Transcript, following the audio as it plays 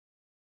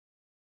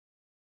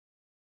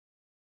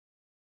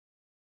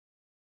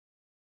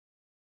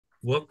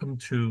Welcome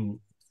to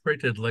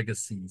Created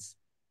Legacies.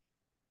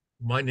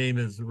 My name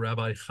is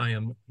Rabbi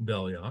Chaim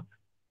Beliak.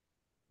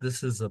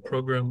 This is a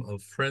program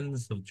of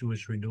Friends of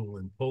Jewish Renewal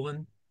in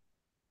Poland,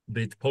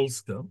 Beit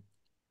Polska.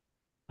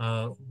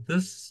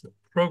 This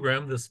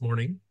program this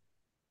morning,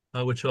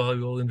 which I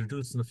will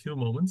introduce in a few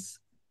moments,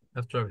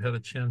 after I've had a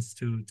chance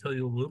to tell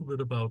you a little bit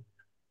about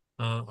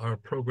our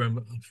program,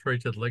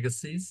 Created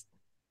Legacies,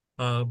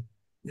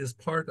 is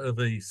part of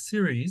a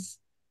series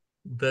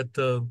that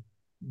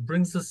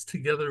brings us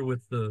together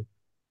with the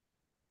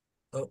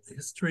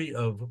history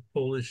of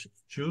Polish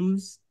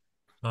Jews,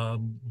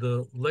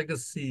 the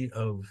legacy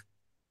of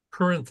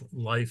current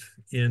life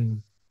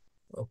in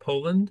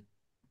Poland,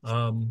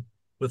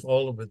 with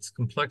all of its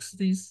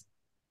complexities.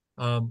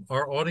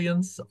 Our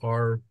audience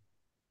are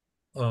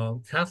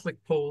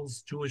Catholic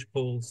Poles, Jewish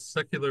Poles,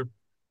 secular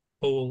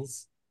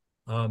Poles,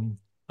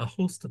 a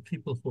host of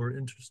people who are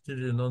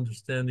interested in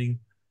understanding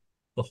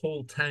the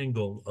whole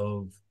tangle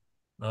of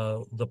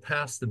the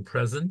past and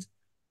present,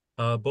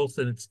 both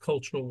in its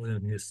cultural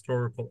and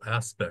historical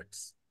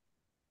aspects.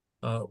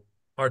 Uh,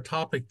 our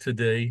topic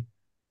today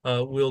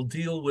will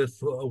deal with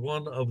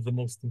one of the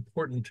most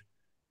important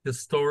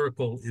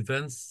historical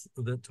events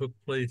that took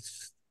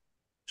place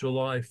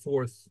July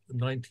 4th,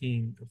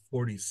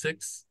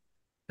 1946,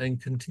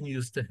 and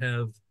continues to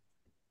have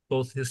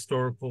both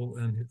historical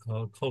and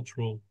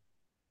cultural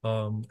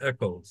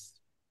echoes.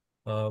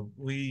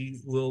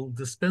 We will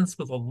dispense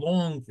with a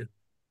long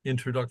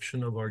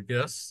introduction of our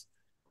guests,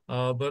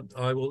 but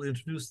I will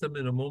introduce them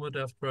in a moment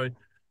after I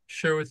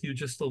share with you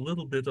just a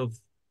little bit of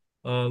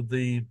uh,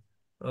 the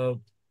uh,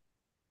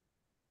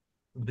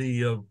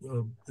 the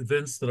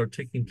events that are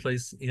taking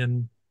place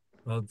in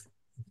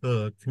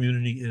the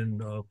community in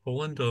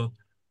Poland.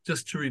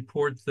 Just to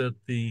report that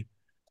the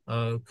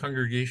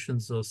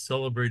congregations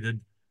celebrated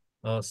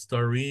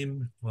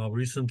Starim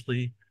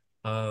recently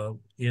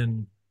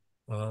in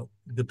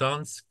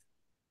Gdansk,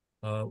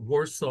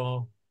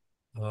 Warsaw,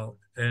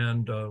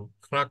 and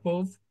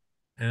Krakow,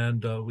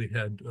 and we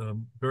had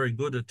very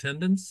good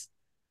attendance.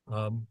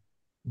 Um,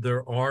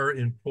 there are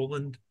in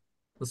Poland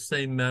the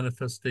same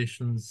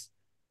manifestations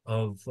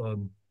of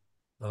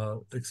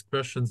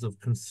expressions of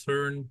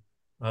concern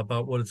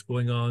about what is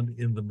going on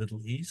in the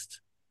Middle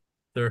East.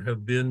 There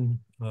have been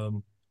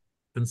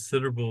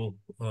considerable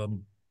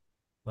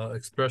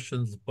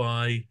expressions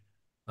by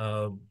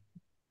uh,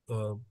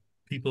 uh,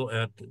 people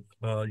at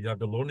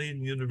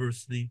Jagiellonian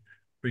University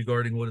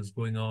regarding what is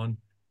going on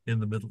in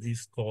the Middle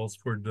East, calls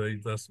for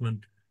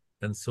divestment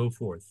and so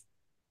forth.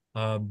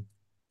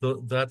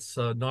 That's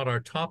not our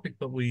topic,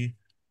 but we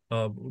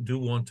do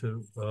want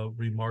to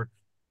remark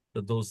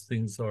that those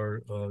things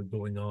are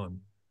going on.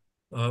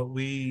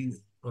 We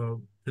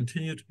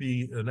continue to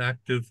be an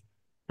active,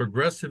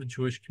 progressive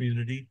Jewish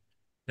community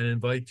and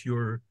invite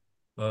your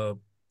uh,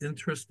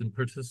 interest and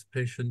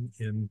participation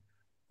in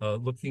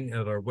looking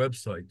at our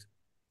website.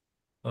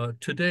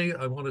 Today,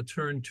 I want to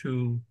turn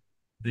to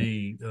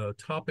the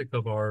topic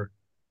of our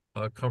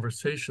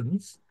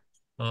conversations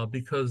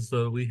because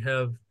we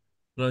have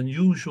an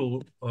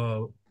unusual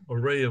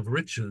array of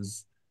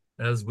riches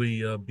as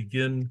we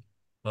begin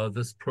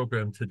this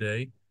program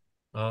today.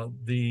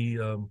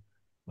 The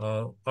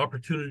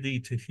opportunity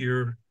to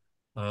hear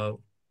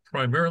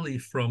primarily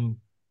from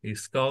a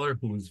scholar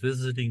who is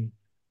visiting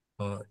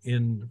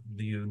in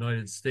the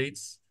United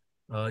States,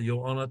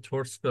 Joanna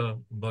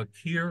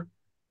Tokarska-Bakir,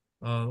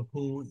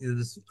 who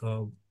is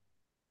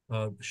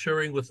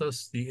sharing with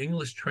us the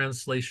English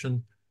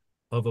translation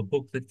of a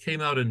book that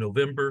came out in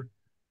November.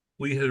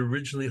 We had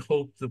originally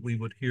hoped that we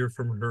would hear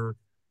from her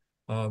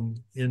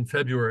in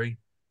February,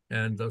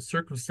 and the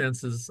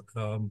circumstances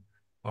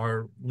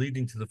are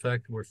leading to the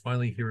fact that we're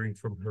finally hearing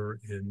from her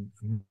in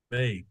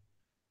May.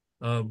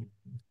 Um,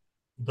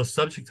 the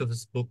subject of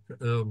this book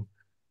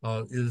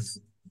is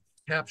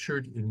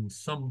captured in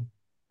some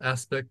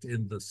aspect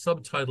in the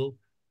subtitle,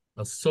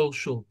 A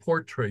Social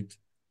Portrait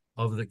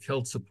of the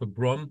Kielce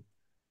Pogrom.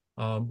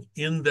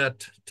 In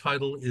that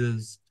title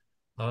is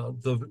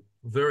the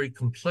very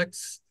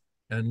complex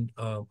and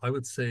I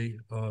would say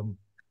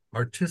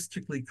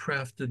artistically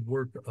crafted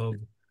work of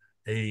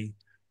a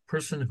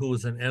person who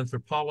is an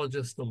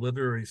anthropologist, a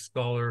literary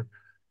scholar,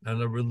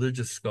 and a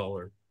religious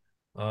scholar.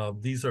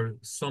 These are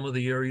some of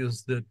the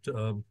areas that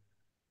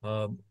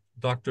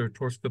Dr.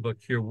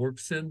 Tokarska-Bakir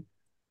works in.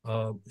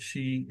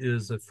 She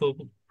is a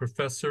full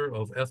professor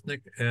of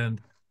ethnic and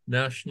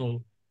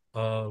national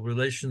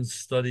relations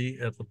study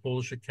at the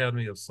Polish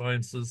Academy of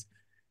Sciences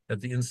at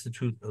the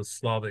Institute of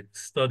Slavic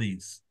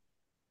Studies.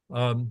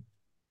 Um,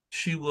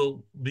 she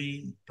will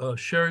be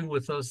sharing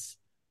with us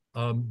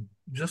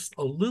just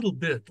a little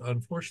bit.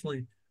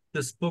 Unfortunately,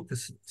 this book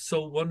is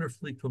so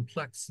wonderfully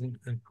complex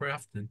and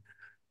crafted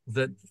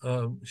that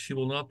she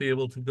will not be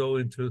able to go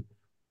into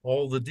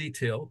all the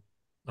detail.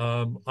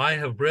 I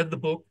have read the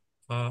book.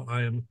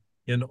 I am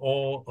in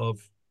awe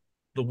of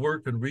the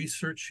work and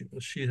research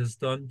she has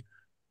done.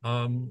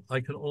 I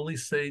can only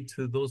say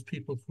to those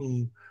people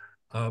who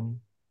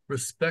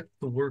respect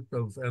the work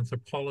of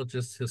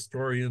anthropologists,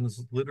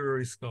 historians,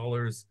 literary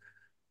scholars,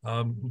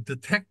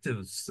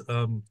 Detectives.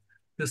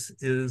 This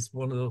is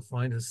one of the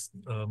finest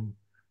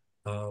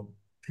uh,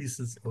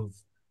 pieces of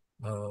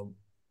uh,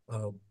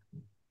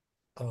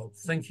 uh,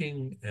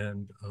 thinking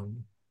and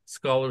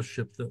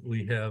scholarship that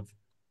we have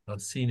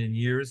seen in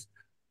years.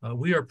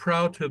 We are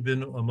proud to have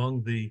been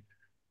among the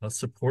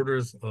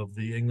supporters of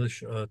the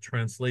English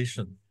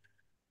translation.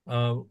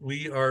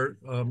 We are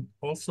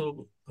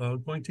also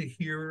going to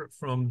hear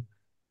from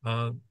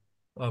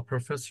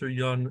Professor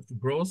Jan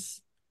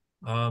Gross,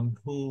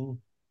 who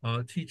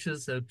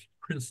teaches at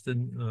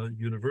Princeton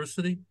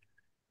University.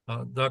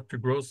 Dr.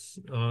 Gross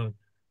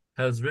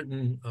has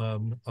written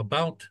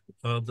about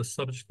the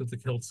subject of the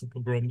Kielce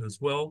Pogrom as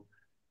well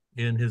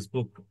in his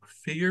book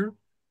Fear.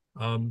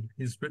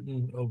 He's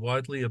written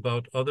widely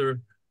about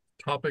other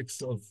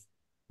topics of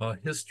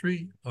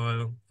history.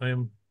 I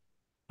am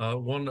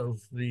one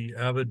of the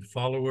avid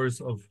followers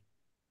of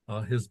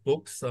his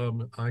books.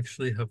 I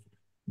actually have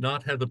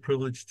not had the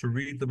privilege to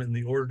read them in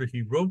the order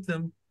he wrote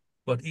them,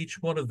 but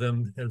each one of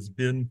them has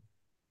been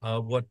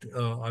what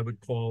I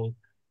would call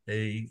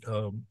a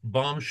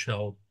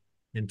bombshell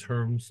in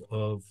terms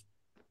of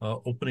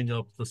opening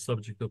up the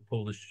subject of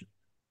Polish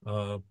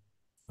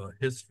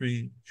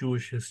history,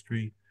 Jewish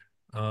history,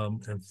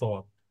 and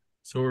thought.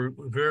 So we're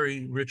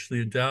very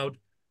richly endowed.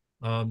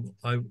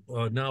 I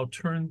now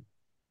turn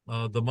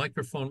the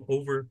microphone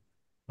over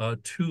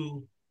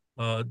to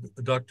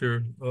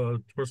Dr.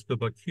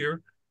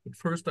 Tokarska-Bakir. But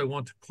first, I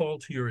want to call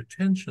to your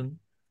attention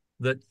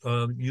that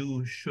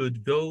you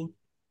should go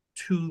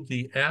to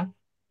the app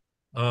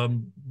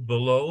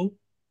below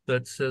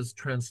that says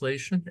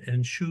translation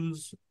and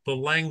choose the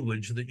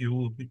language that you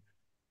will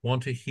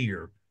want to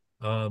hear.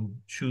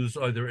 Choose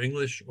either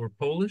English or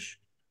Polish,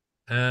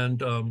 and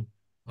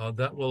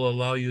that will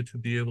allow you to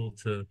be able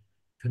to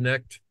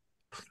connect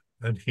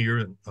and hear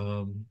it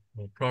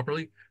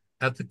properly.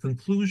 At the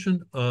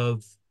conclusion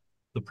of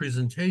the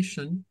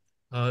presentation,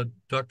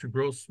 Dr.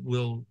 Gross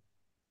will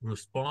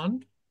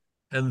respond,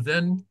 and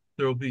then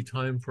there will be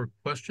time for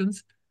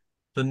questions.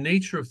 The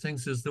nature of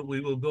things is that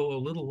we will go a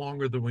little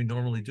longer than we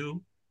normally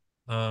do.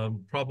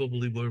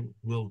 Probably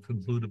we'll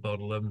conclude about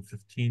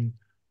 11:15,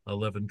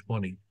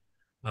 11:20.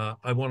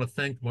 I want to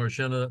thank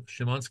Marżena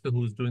Szymanska,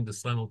 who is doing the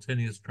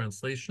simultaneous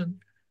translation,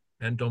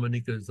 and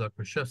Dominika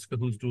Zakraszewska,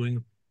 who's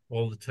doing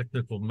all the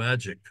technical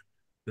magic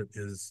that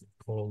is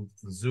called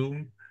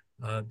Zoom.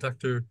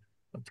 Dr.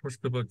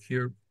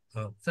 Tokarska-Bakir,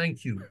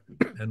 thank you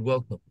and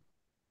welcome.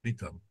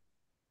 Witam.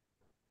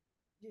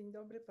 Dzień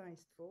dobry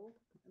Państwu.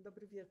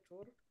 Dobry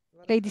wieczór.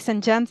 Ladies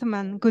and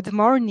gentlemen, good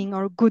morning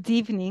or good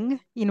evening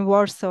in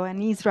Warsaw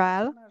and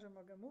Israel.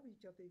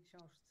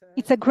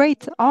 It's a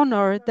great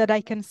honor that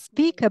I can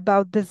speak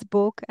about this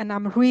book, and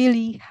I'm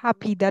really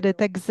happy that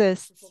it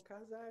exists.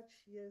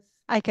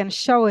 I can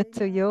show it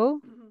to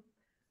you.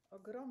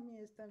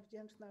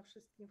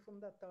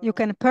 You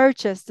can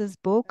purchase this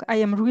book. I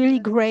am really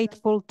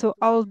grateful to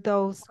all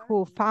those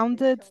who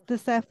founded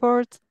this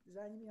effort,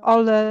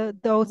 all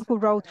those who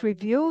wrote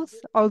reviews,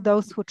 all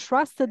those who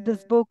trusted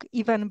this book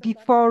even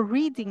before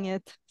reading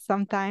it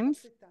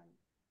sometimes.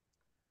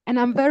 And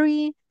I'm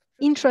very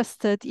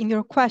interested in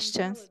your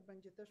questions.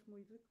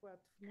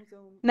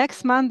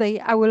 Next Monday,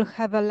 I will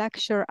have a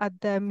lecture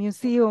at the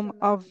Museum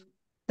of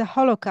the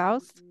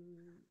Holocaust.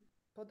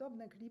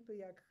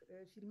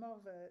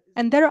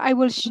 And there I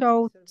will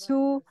show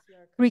two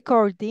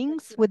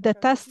recordings with the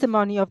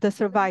testimony of the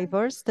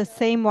survivors, the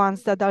same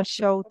ones that I'll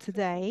show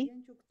today.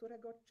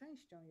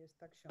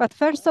 But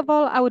first of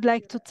all, I would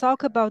like to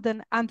talk about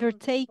an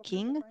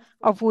undertaking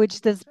of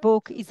which this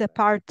book is a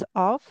part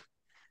of.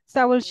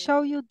 So I will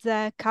show you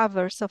the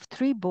covers of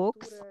three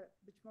books.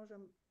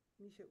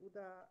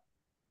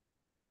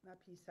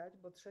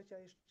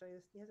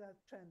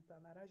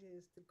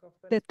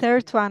 The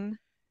third one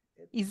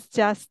is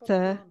just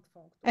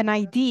an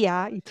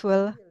idea. It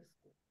will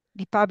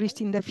be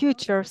published in the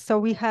future. So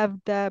we have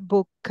the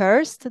book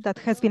Cursed that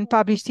has been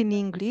published in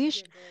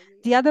English.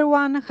 The other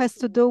one has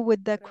to do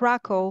with the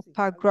Krakow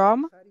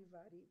pogrom,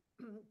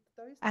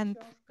 and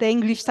the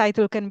English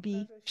title can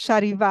be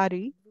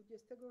Charivari.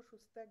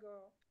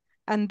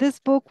 And this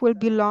book will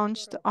be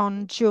launched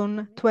on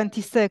June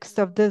 26th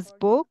of this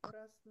book.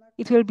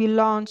 It will be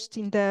launched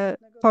in the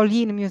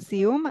Polin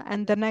Museum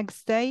and the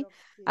next day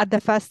at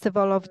the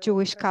Festival of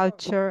Jewish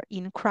Culture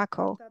in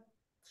Krakow.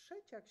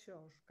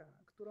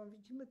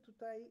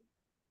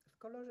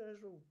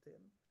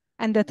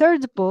 And the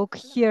third book,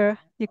 here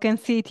you can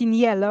see it in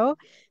yellow,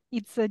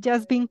 it's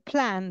just being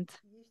planned.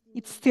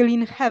 It's still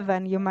in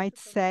heaven, you might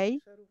say.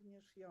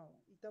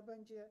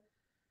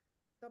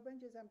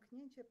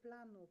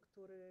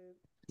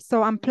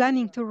 So I'm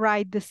planning to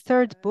write this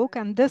third book,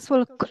 and this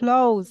will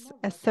close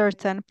a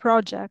certain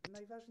project.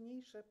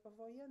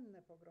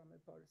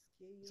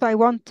 So I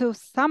want to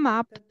sum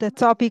up the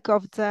topic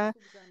of the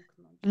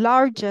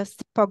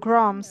largest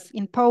pogroms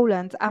in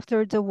Poland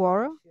after the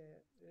war.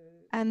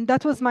 And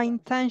that was my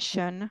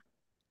intention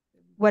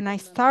when I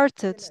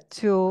started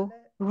to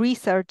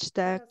research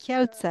the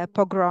Kielce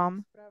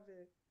pogrom.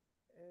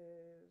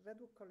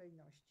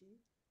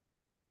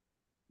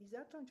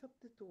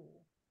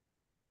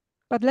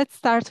 But let's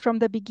start from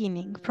the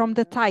beginning, from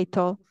the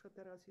title. Muszę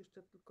teraz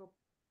jeszcze tylko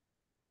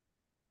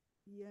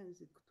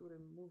język,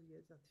 którym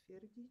mówię,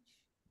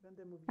 zatwierdzić.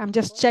 Będę mówić I'm po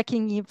just polsku.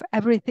 checking if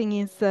everything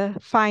is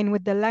fine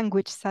with the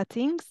language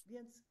settings.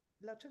 Więc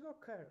dlaczego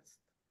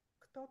cursed?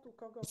 Kto tu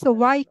kogo So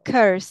why klęknął?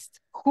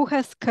 cursed? Who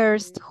has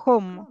cursed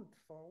whom?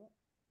 Klątwą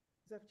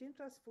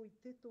zawdzięcza swój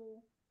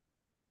tytuł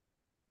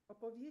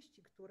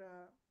opowieści,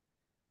 która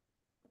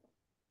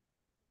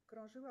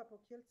krążyła po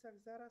Kielcach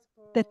zaraz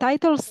po The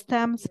title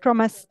stems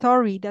from a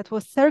story that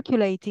was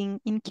circulating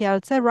in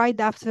Kielce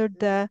right after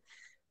the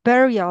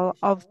burial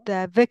of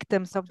the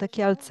victims of the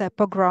Kielce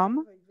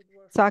Pogrom.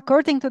 So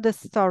according to the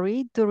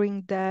story,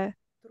 during the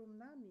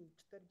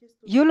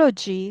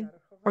eulogy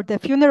or the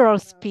funeral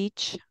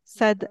speech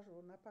said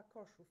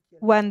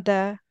when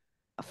the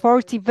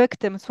 40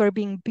 victims were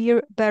being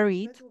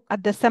buried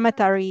at the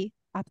cemetery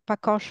at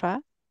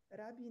Pakosza,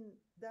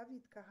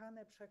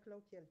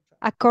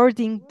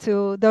 according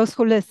to those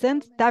who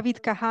listened,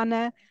 Dawid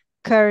Kahane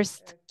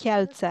cursed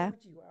Kielce.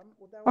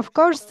 Of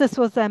course, this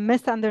was a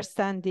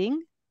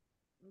misunderstanding.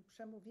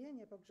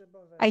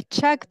 I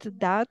checked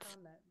that,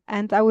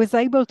 and I was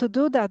able to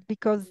do that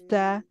because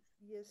the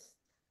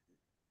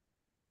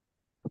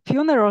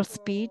funeral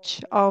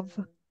speech of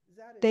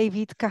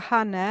David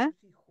Kahane,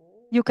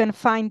 you can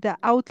find the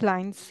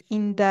outlines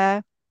in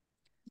the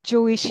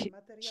Jewish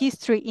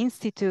History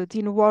Institute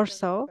in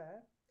Warsaw.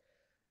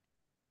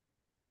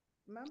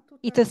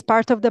 It is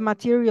part of the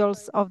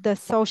materials of the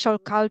Social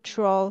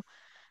Cultural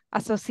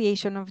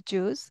Association of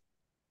Jews.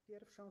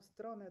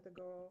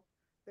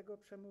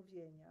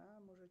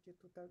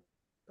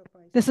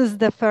 This is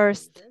the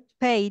first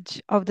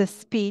page of the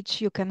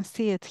speech. You can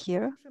see it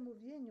here.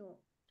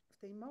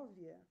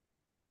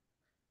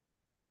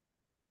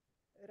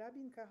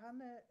 Rabin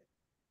Kahane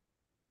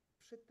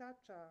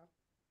przytacza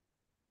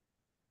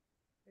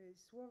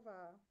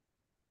słowa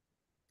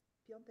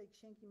piątej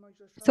księgi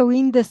Mojżeszowej. So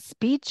in the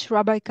speech,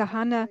 Rabbi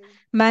Kahane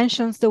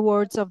mentions the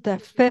words of the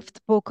 5th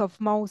book of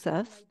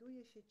Moses.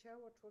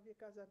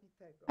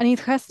 And it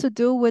has to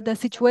do with the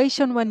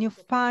situation when you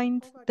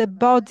find the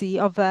body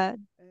of a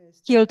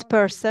killed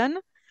person.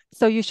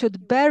 So you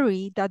should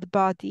bury that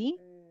body.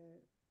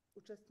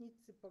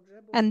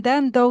 And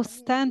then those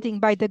standing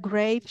by the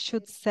grave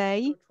should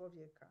say,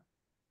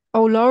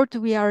 "Oh Lord,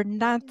 we are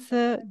not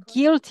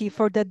guilty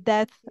for the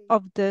death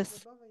of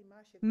this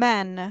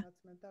man."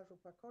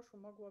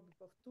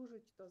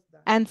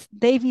 And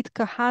David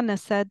Kahane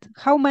said,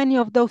 how many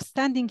of those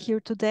standing here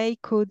today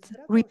could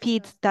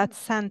repeat that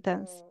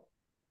sentence?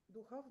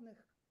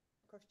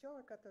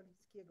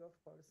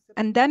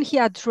 And then he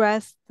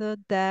addressed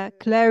the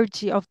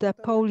clergy of the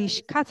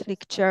Polish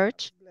Catholic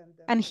Church,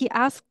 and he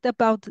asked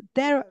about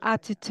their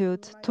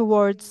attitude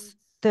towards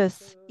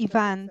this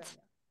event,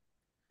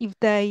 if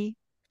they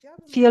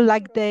feel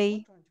like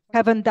they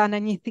haven't done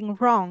anything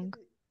wrong.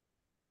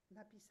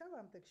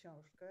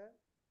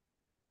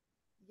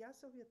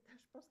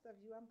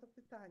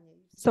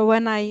 So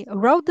when I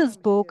wrote this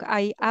book,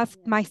 I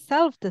asked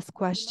myself this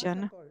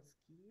question.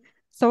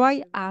 So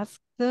I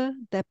asked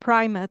the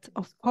primate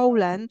of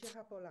Poland,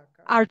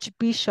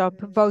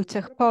 Archbishop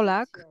Wojciech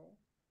Polak,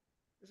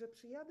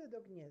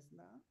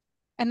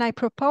 and I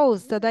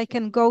proposed that I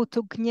can go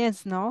to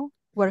Gniezno,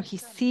 where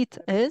his seat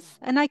is,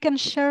 and I can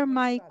share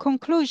my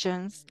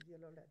conclusions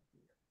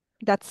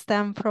that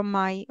stem from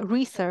my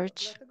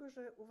research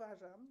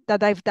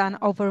that I've done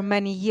over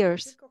many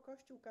years.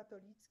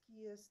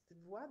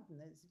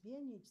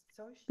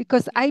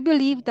 Because I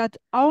believe that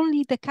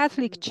only the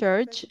Catholic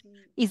Church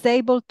is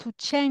able to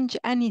change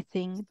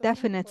anything,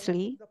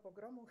 definitely,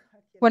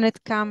 when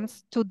it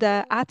comes to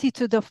the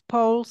attitude of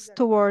Poles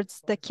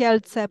towards the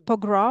Kielce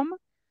pogrom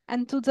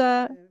and to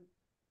the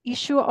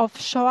issue of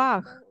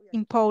Shoah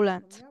in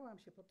Poland.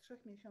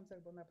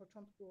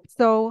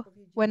 So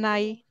when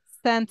I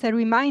sent a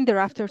reminder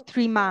after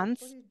 3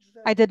 months,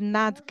 I did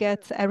not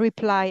get a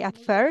reply at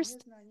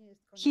first.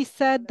 He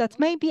said that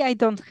maybe I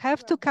don't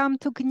have to come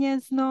to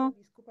Gniezno,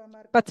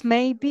 but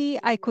maybe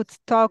I could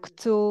talk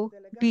to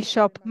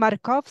Bishop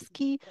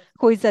Markowski,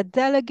 who is a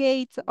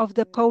delegate of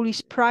the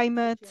Polish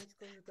primate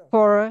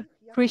for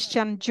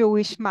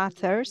Christian-Jewish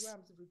matters.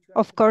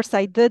 Of course,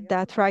 I did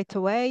that right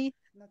away.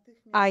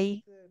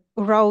 I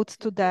wrote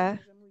to the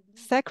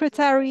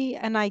secretary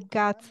and I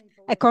got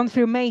a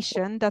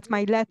confirmation that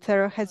my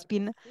letter has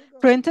been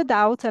printed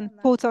out and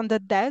put on the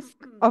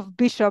desk of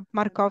Bishop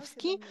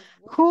Markowski,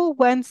 who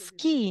went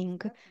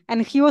skiing,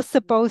 and he was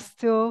supposed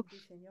to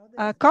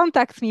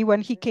contact me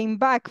when he came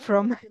back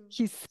from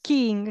his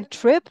skiing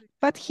trip,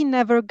 but he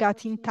never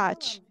got in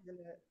touch.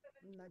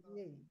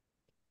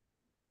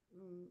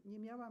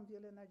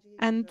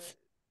 And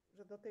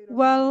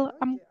well,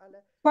 I'm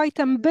quite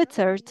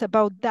embittered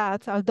about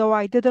that, although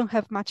I didn't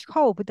have much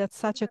hope that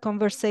such a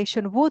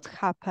conversation would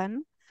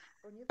happen.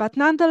 But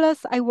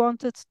nonetheless, I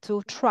wanted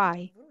to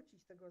try,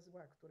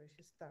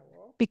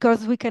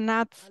 because we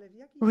cannot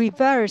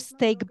reverse,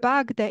 take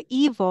back the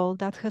evil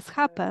that has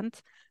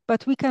happened,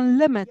 but we can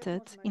limit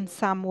it in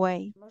some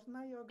way.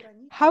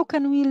 How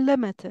can we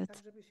limit it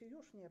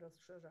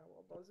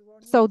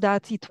so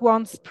that it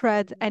won't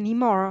spread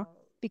anymore?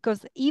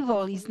 Because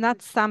evil is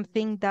not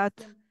something that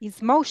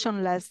is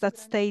motionless, that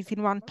stays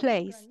in one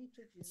place.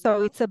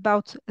 So it's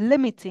about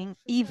limiting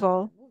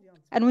evil,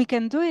 and we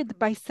can do it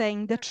by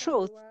saying the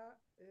truth.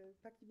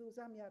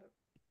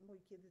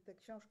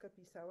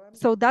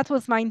 So that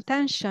was my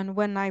intention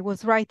when I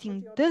was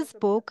writing this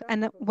book,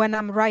 and when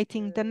I'm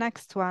writing the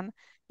next one.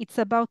 It's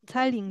about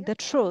telling the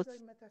truth.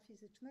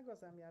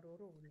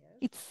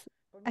 It's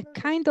a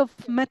kind of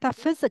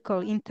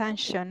metaphysical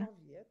intention.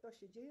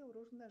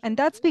 And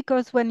that's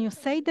because when you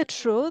say the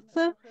truth,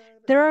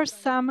 there are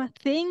some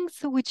things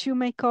which you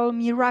may call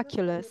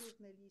miraculous.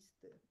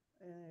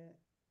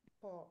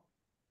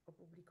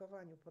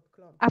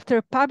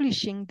 After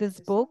publishing this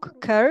book,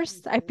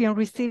 Cursed, I've been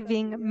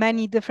receiving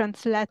many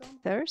different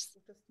letters.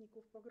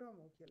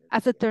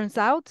 As it turns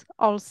out,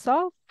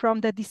 also from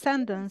the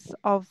descendants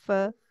of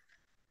the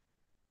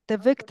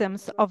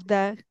victims of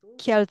the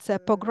Kielce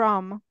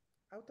Pogrom.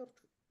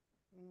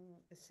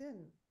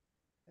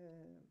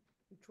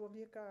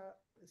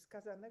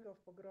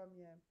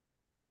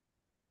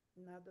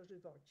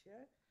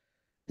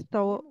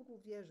 So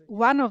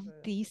one of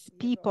these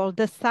people,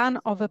 the son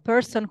of a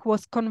person who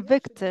was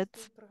convicted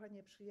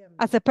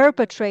as a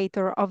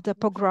perpetrator of the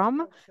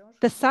pogrom,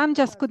 the son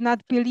just could not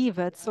believe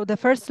it. So the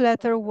first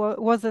letter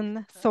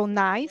wasn't so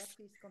nice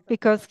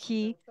because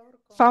he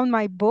found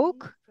my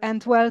book,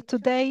 and well,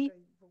 today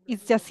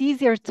it's just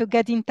easier to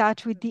get in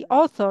touch with the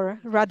author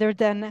rather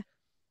than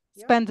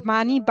spend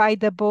money, buy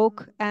the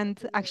book,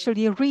 and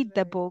actually read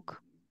the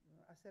book.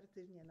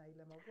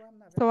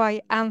 So I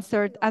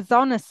answered as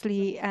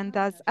honestly and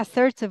as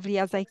assertively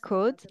as I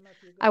could.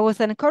 I was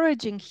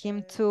encouraging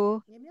him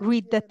to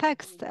read the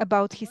text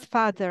about his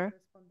father.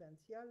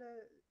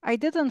 I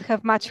didn't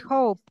have much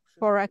hope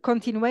for a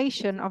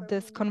continuation of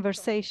this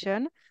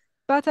conversation,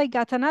 but I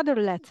got another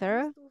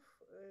letter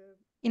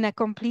in a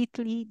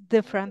completely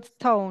different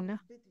tone.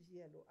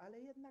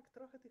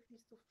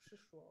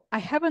 I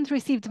haven't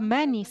received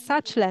many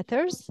such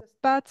letters,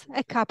 but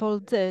a couple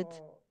did.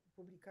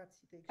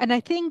 And I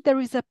think there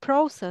is a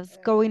process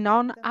going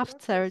on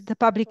after the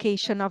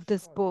publication of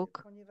this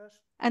book.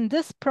 And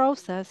this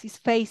process is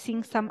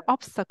facing some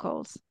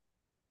obstacles.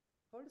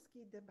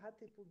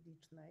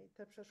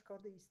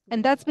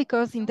 And that's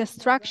because in the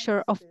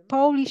structure of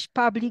Polish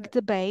public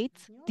debate,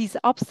 these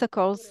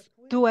obstacles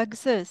do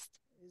exist.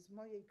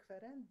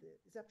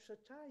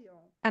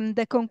 And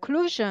the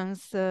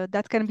conclusions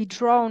that can be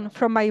drawn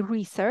from my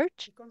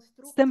research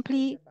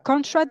simply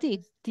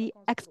contradict the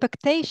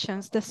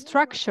expectations, the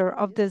structure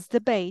of this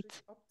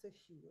debate.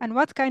 And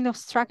what kind of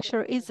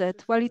structure is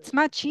it? Well, it's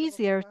much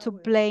easier to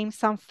blame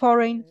some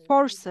foreign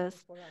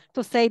forces,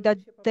 to say that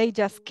they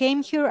just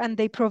came here and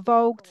they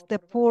provoked the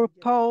poor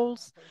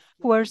Poles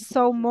who were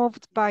so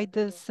moved by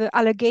this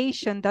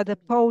allegation that a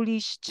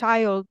Polish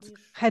child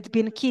had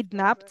been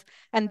kidnapped,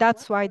 and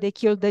that's why they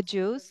killed the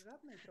Jews.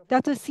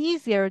 That is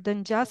easier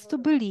than just to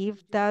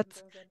believe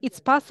that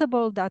it's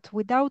possible that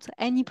without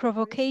any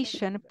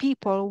provocation,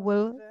 people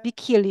will be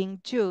killing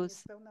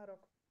Jews.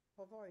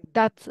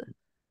 That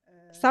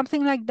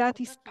something like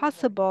that is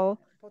possible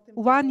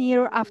 1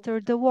 year after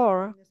the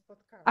war,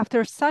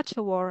 after such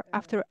a war,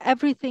 after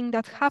everything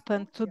that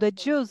happened to the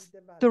Jews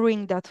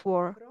during that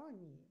war.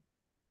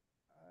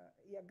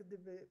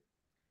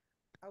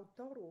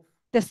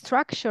 The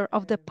structure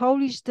of the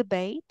Polish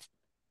debate,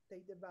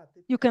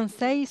 you can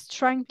say, is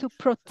trying to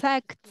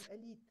protect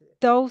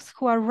those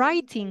who are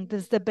writing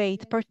this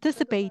debate,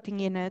 participating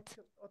in it,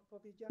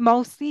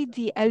 mostly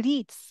the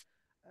elites.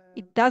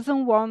 It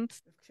doesn't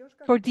want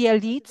for the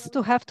elites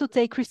to have to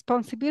take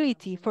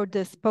responsibility for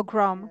this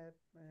pogrom.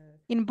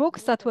 In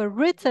books that were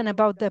written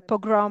about the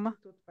pogrom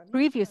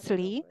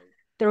previously,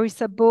 there is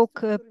a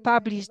book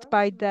published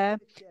by the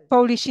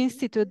Polish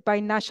Institute by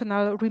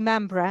National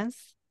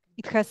Remembrance.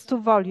 It has 2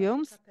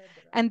 volumes,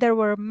 and there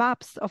were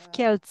maps of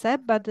Kielce,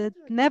 but it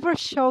never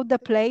showed the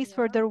place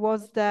where there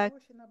was the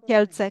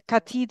Kielce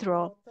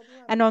Cathedral.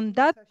 And on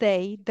that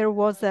day, there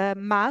was a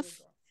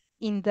mass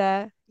in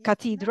the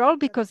cathedral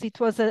because it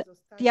was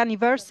the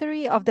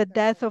anniversary of the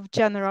death of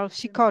General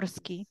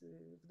Sikorski.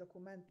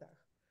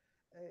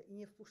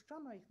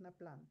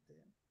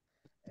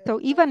 So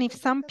even if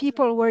some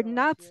people were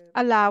not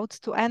allowed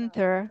to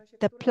enter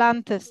the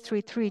Planty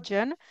Street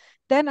region,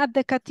 then at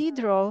the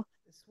cathedral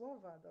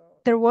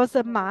there was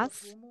a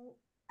mass,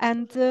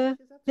 and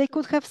they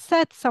could have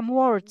said some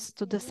words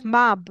to this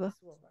mob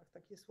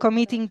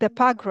committing the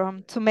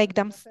pogrom to make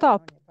them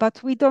stop,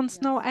 but we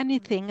don't know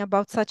anything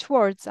about such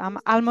words. I'm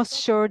almost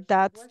sure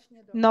that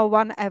no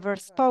one ever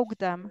spoke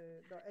them.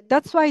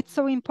 That's why it's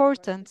so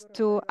important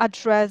to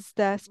address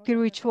the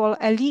spiritual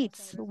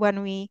elites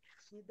when we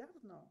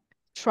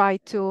try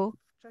to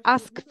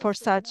ask for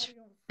such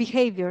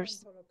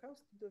behaviors.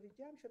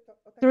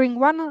 During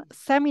one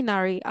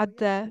seminary at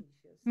the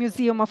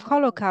Museum of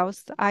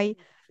Holocaust, I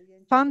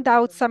found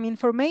out some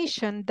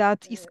information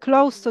that is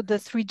close to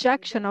this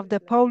rejection of the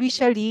Polish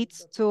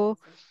elites to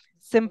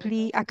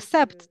simply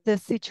accept the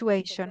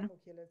situation. pogromu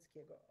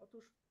kieleckiego.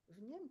 Otóż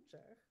w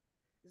Niemczech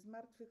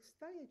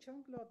zmartwychwstaje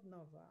ciągle od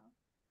nowa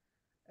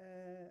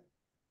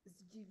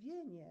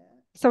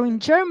zdziwienie, So że in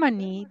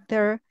Germany,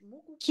 there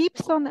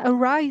keeps on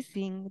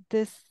arising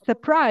this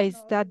surprise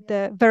that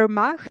the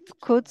Wehrmacht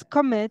could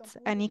commit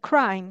any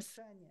crimes.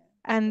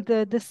 And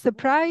this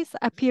surprise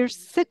appears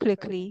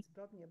cyclically.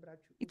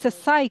 It's a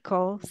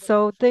cycle.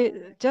 So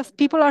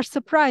people are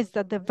surprised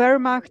that the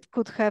Wehrmacht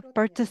could have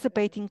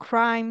participated in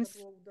crimes,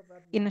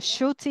 in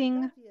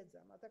shooting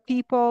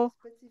people.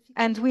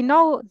 And we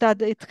know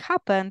that it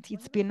happened.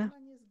 It's been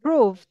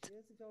proved.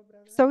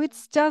 So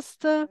it's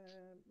just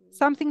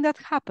something that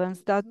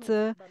happens,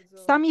 that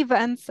some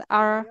events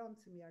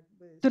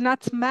do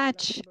not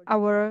match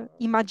our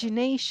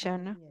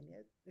imagination,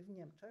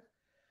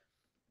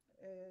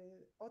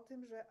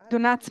 do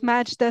not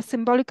match the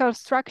symbolical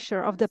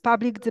structure of the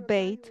public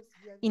debate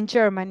in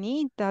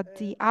Germany, that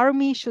the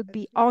army should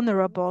be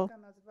honorable.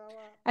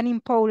 And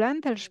in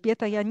Poland,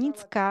 Elżbieta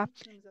Janicka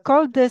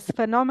called this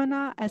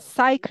phenomena a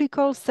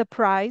cyclical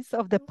surprise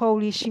of the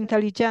Polish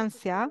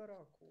intelligentsia,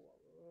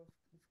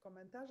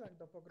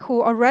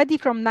 who already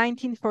from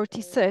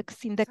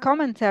 1946, in the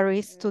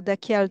commentaries to the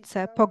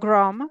Kielce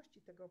Pogrom,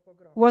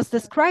 was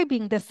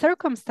describing the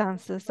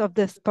circumstances of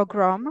this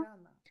pogrom,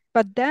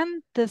 but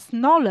then this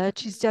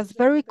knowledge is just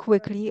very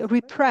quickly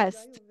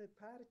repressed.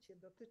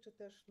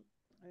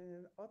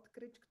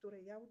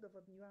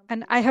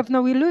 And I have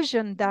no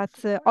illusion that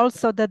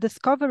also the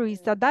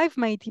discoveries that I've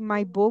made in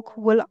my book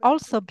will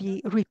also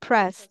be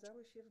repressed.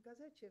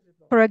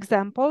 For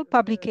example,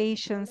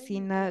 publications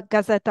in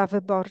Gazeta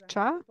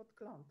Wyborcza,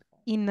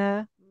 in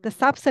the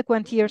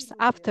subsequent years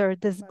after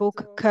this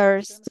book,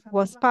 Cursed,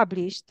 was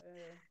published.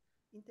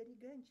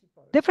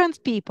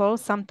 Different people,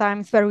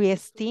 sometimes very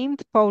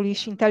esteemed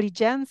Polish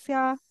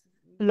intelligentsia,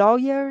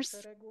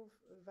 lawyers,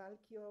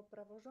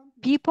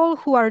 people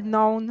who are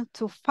known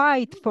to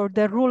fight for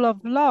the rule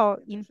of law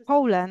in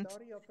Poland.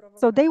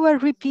 So they were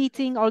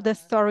repeating all the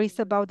stories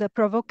about the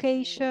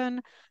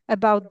provocation,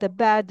 about the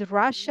bad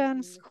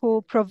Russians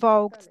who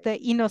provoked the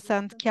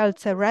innocent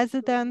Kielce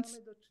residents.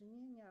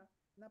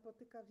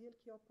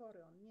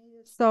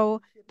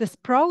 So this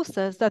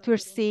process that we're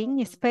seeing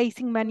is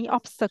facing many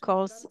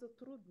obstacles.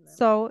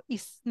 So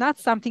it's not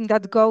something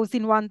that goes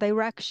in one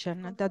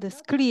direction, that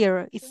is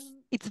clear.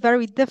 It's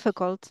very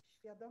difficult.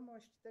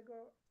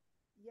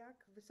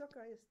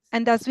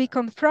 And as we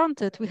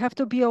confront it, we have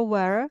to be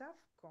aware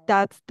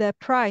that the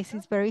price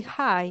is very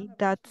high,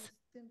 that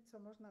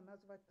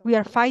we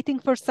are fighting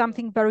for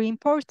something very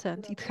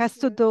important. It has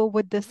to do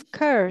with this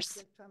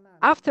curse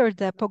after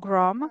the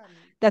pogrom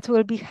that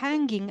will be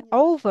hanging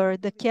over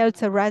the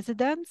Kielce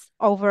residents,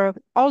 over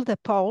all the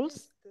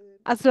Poles,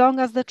 as long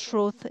as the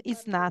truth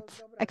is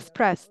not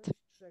expressed.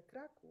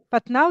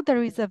 But now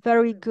there is a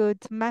very good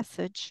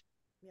message.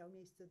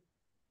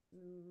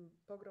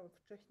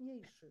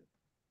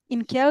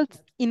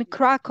 In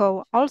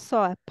Krakow, also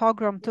a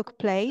pogrom took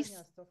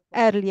place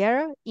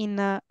earlier in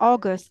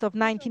August of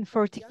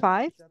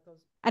 1945,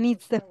 and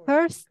it's the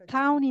first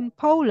town in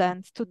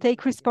Poland to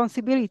take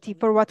responsibility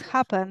for what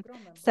happened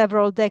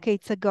several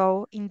decades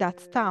ago in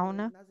that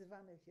town.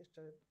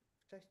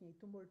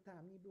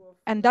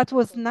 And that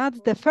was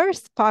not the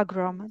first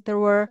pogrom. There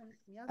were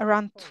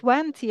around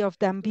 20 of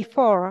them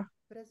before.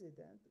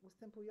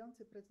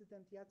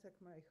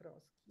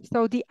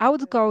 So the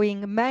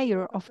outgoing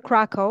mayor of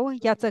Krakow,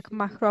 Jacek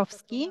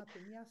Machrowski,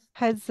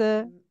 has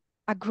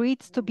agreed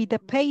to be the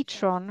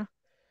patron,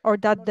 or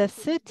that the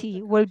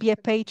city will be a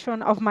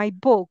patron of my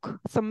book.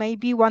 So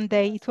maybe one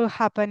day it will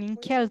happen in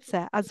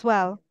Kielce as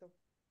well.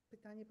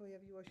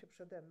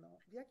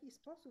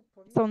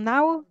 So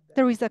now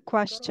there is a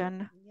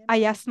question.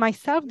 I asked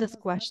myself this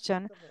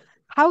question: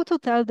 how to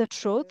tell the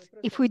truth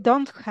if we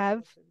don't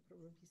have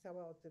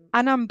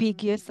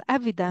unambiguous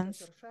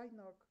evidence?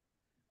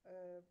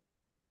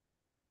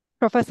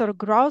 Professor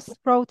Gross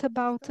wrote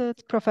about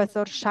it,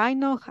 Professor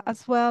Schajnoch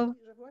as well.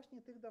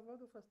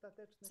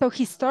 So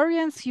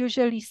historians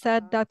usually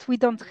said that we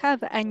don't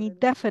have any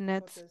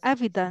definite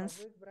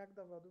evidence.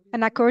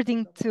 And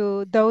according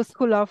to those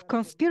who love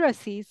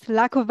conspiracies,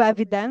 lack of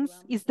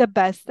evidence is the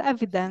best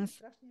evidence.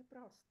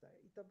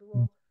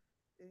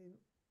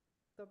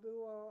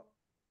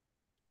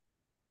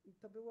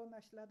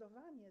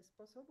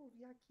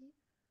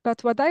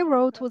 But what I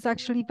wrote was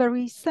actually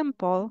very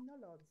simple.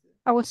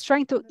 I was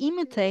trying to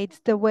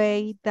imitate the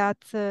way that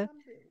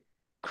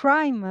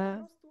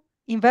crime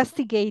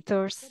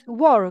investigators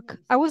work.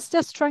 I was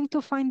just trying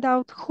to find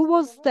out who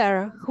was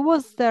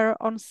there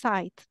on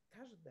site.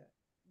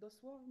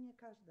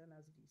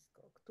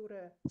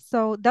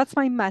 So that's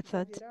my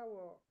method.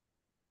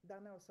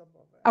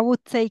 I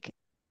would take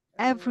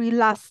every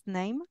last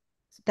name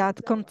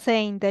that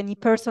contained any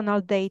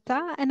personal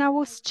data, and I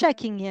was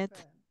checking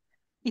it.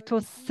 It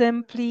was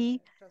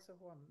simply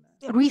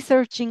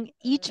researching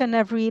each and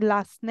every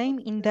last name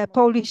in the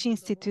Polish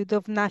Institute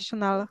of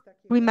National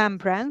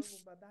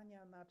Remembrance.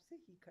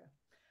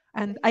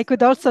 And I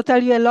could also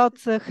tell you a lot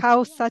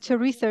how such a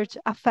research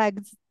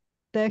affects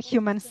the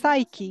human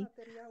psyche.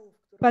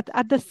 But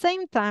at the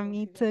same time,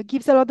 it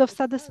gives a lot of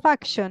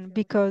satisfaction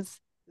because,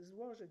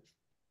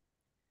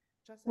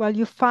 well,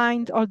 you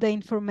find all the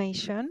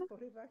information,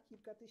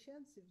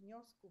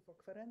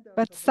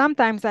 but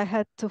sometimes I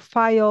had to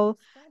file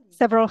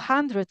several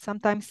hundred,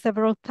 sometimes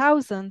several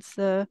thousands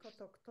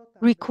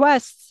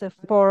requests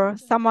for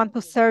someone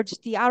to search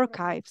the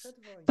archives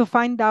to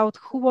find out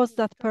who was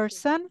that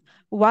person,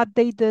 what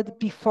they did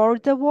before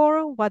the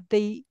war, what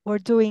they were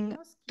doing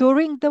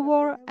during the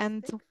war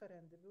and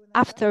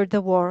after the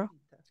war.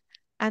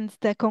 And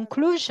the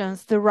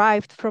conclusions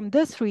derived from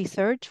this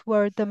research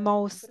were the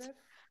most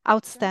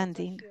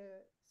outstanding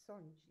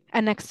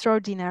and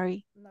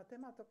extraordinary.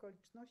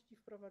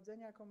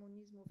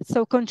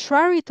 So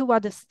contrary to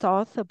what is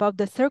thought about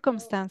the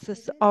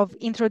circumstances of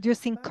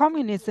introducing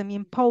communism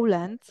in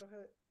Poland,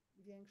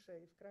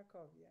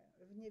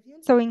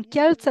 so in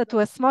Kielce to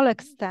a small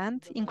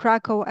extent, in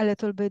Krakow a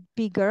little bit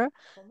bigger,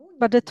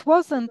 but it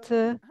wasn't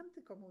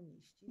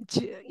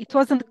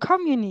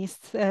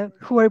communists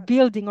who were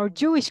building, or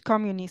Jewish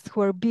communists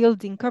who were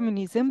building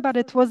communism, but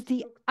it was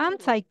the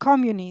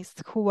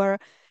anti-communists who were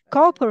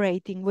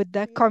cooperating with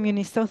the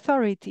communist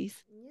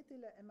authorities.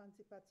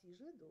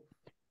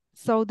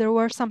 So there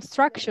were some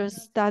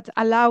structures that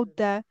allowed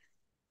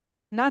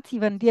not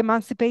even the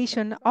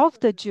emancipation of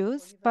the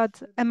Jews,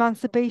 but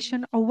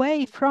emancipation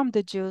away from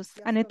the Jews.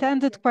 And it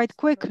ended quite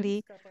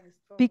quickly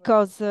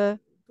because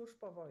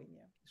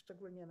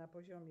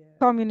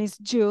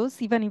communist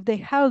Jews, even if they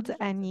held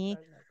any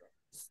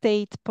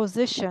state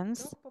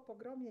positions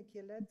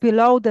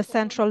below the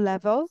central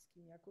level,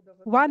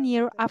 1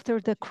 year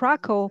after the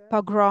Krakow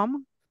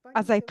pogrom,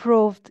 as I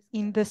proved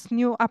in this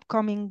new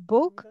upcoming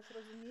book,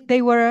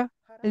 they were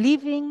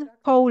leaving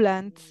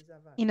Poland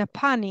in a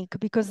panic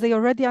because they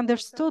already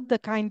understood the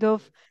kind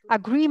of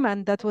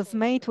agreement that was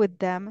made with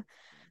them.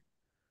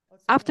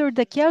 After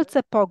the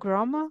Kielce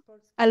pogrom,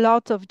 a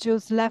lot of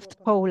Jews left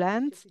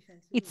Poland.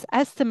 It's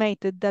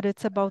estimated that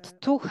it's about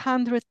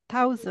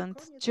 200,000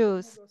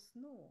 Jews.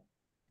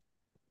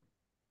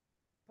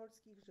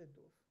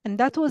 And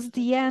that was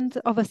the end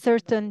of a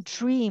certain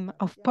dream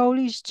of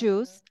Polish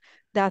Jews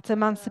that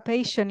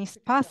emancipation is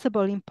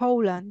possible in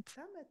Poland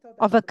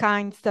of a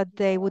kind that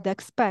they would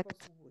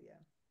expect.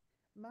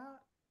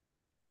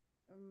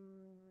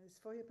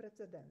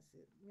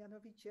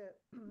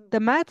 The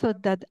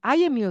method that I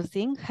am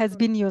using has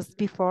been used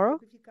before.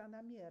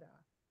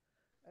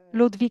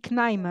 Ludwig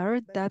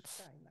Neimer,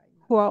 that's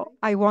who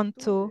I want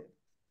to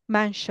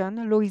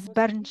mention, Louis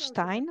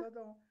Bernstein,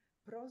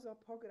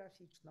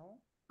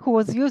 who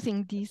was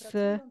using this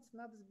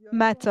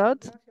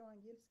method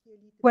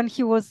when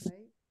he was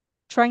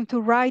trying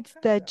to write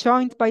the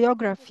joint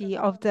biography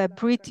of the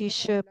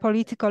British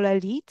political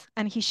elite.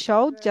 And he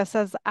showed, just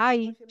as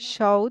I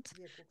showed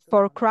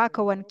for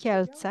Krakow and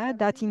Kielce,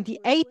 that in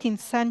the 18th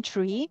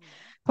century,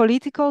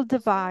 political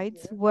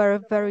divides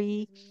were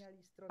very,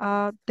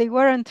 they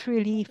weren't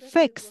really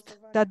fixed,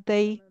 that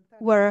they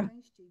were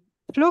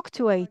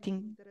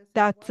fluctuating,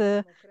 that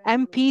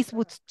MPs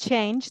would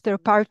change their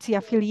party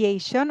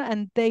affiliation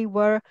and they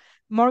were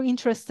more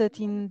interested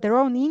in their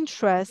own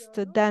interest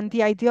than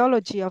the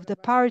ideology of the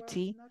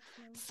party.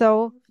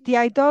 So the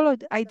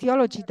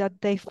ideology that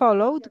they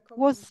followed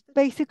was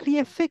basically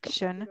a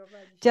fiction,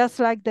 just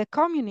like the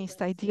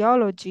communist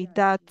ideology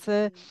that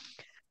the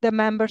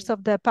members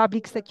of the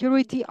Public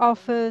Security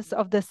Office,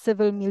 of the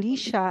civil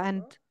militia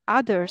and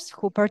others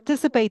who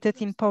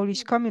participated in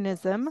Polish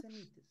communism.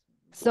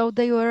 So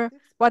they were,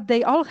 what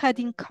they all had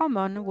in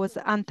common was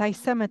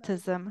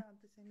anti-Semitism.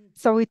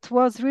 So it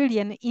was really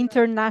an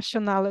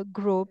international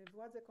group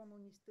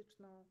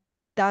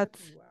that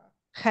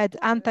had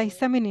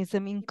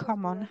anti-Semitism in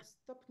common.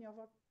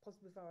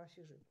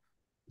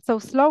 So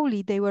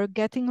slowly they were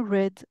getting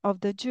rid of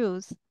the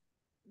Jews.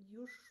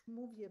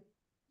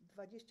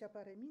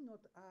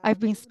 I've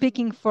been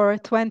speaking for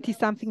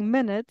 20-something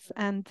minutes,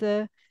 and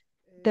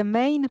the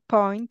main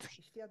point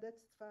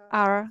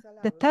are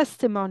the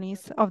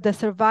testimonies of the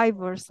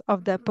survivors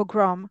of the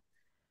pogrom.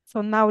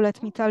 So now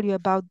let me tell you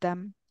about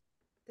them.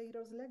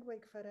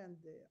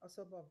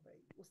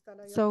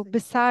 So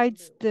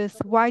besides this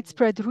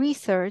widespread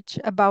research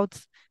about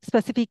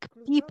specific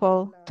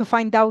people to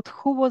find out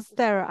who was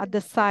there at the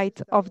site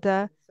of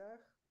the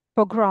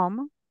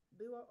pogrom,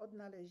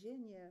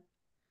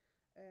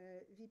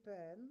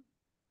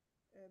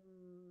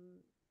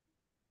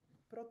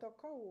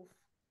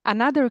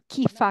 another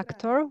key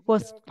factor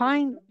was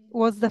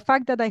the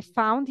fact that I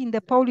found in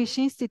the Polish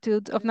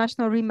Institute of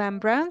National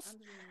Remembrance,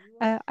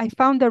 I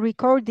found the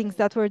recordings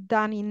that were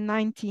done in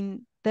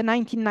the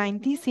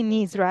 1990s in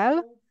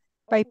Israel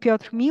by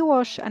Piotr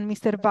Miłosz and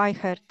Mr.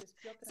 Weichert.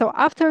 So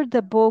after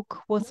the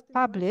book was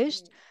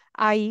published,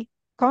 I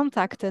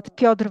contacted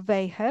Piotr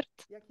Weichert.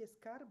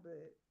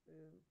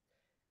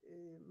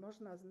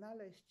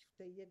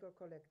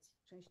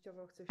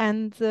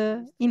 And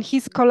in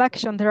his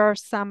collection, there are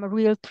some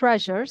real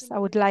treasures. I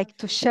would like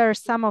to share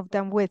some of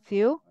them with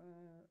you.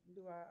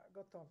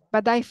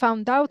 But I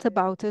found out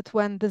about it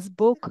when this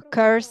book,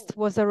 Cursed,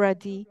 was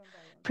already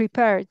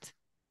prepared.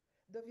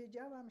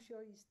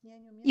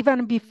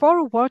 Even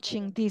before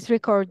watching these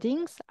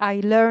recordings,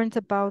 I learned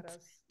about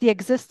the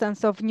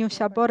existence of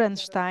Niusia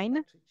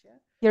Borenstein.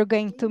 You're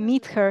going to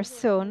meet her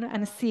soon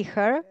and see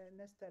her.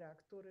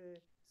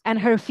 And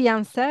her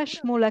fiancé,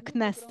 Szmulek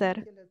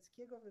Nester.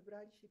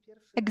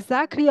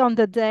 Exactly on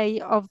the day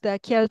of the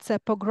Kielce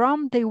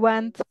Pogrom, they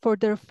went for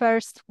their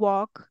first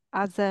walk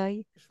as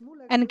an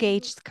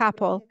engaged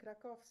couple.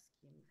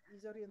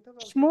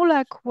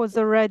 Szmulek was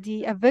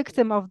already a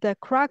victim of the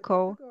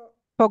Krakow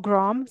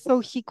pogrom, so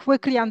he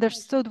quickly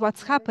understood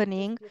what's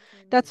happening.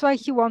 That's why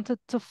he wanted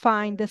to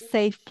find a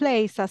safe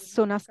place as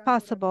soon as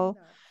possible.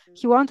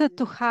 He wanted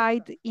to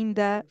hide in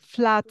the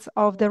flat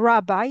of the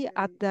rabbi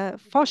at the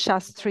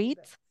Fosha Street.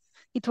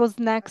 It was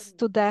next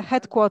to the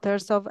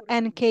headquarters of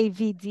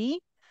NKVD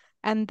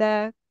and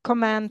the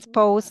command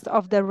post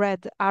of the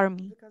Red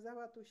Army.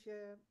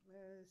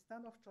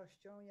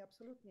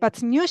 But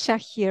Niusia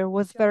here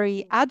was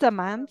very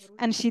adamant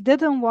and she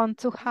didn't want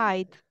to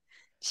hide.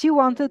 She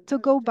wanted to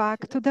go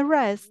back to the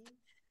rest.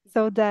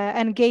 So the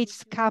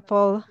engaged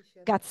couple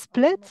got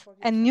split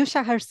and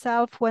Niusia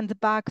herself went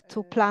back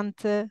to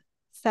Plant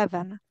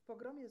 7.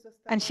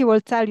 And she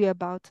will tell you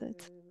about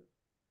it.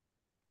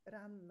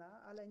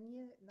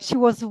 She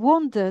was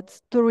wounded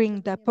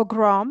during the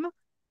pogrom,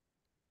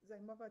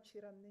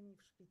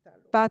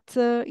 but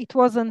it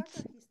wasn't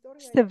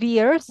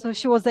severe, so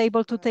she was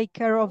able to take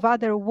care of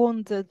other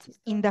wounded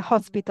in the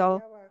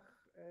hospital.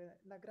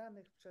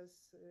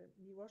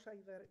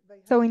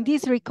 So in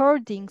these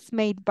recordings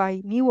made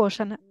by Miłosz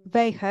and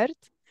Weichert,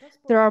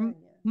 there are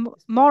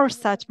more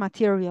such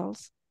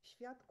materials.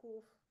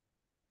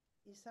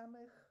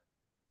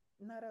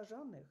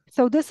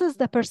 So this is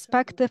the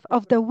perspective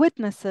of the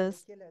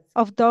witnesses,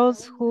 of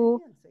those who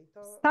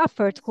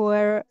suffered, who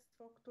were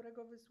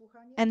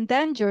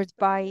endangered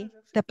by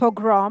the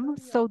pogrom.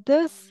 So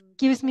this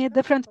gives me a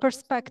different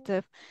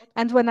perspective.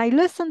 And when I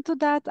listen to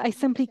that, I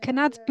simply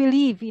cannot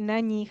believe in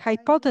any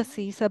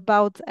hypotheses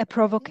about a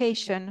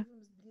provocation.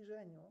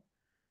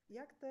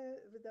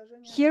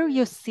 Here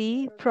you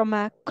see from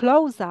a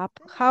close-up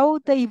how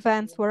the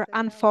events were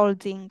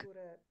unfolding.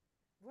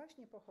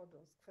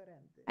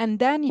 And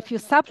then if you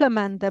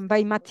supplement them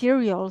by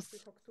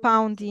materials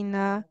found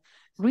in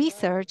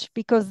research,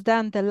 because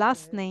then the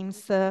last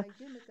names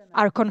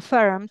are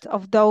confirmed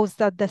of those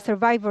that the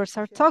survivors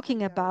are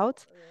talking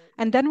about,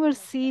 and then we'll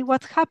see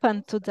what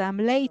happened to them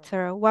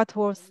later, what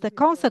was the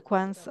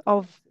consequence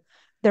of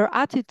their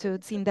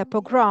attitudes in the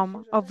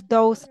pogrom, of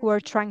those who were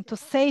trying to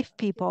save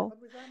people.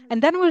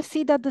 And then we'll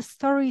see that the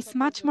story is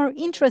much more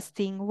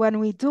interesting when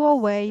we do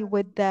away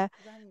with the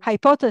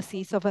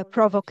hypothesis of a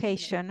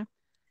provocation.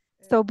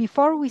 So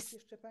before we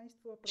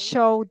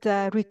show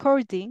the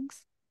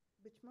recordings,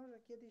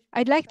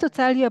 I'd like to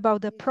tell you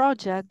about a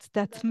project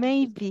that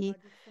maybe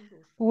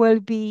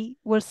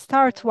will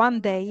start one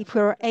day if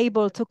we're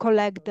able to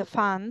collect the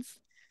funds.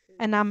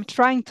 And I'm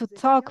trying to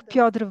talk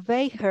Piotr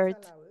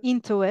Weichert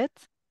into it,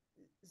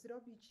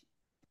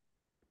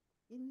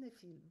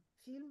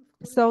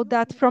 so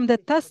that from the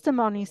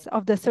testimonies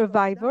of the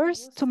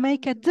survivors to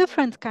make a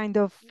different kind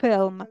of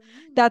film,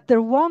 that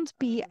there won't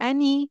be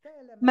any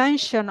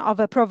mention of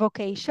a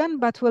provocation,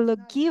 but will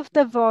give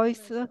the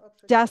voice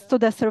just to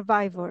the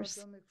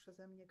survivors.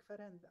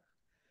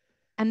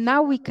 And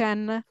now we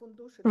can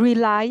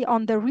rely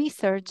on the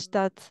research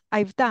that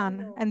I've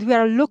done, and we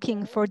are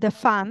looking for the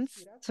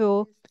funds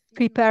to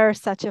prepare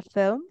such a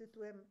film.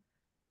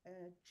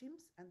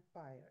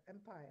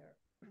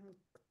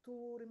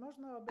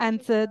 And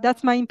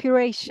that's my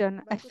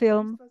inspiration, a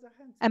film,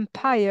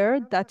 Empire,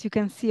 that you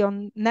can see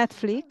on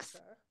Netflix,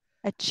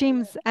 a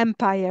chimps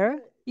empire.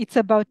 It's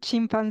about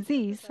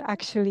chimpanzees,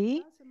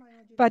 actually.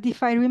 But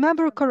if I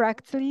remember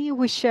correctly,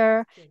 we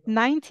share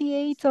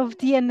 98 of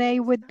DNA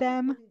with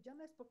them.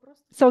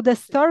 So the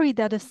story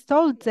that is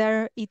told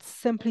there, it's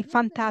simply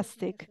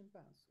fantastic.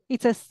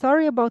 It's a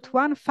story about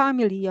one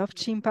family of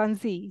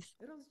chimpanzees.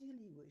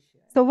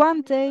 So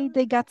one day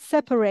they got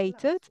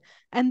separated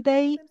and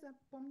they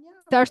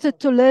started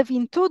to live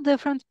in two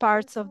different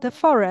parts of the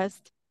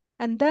forest.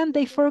 And then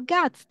they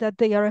forgot that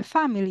they are a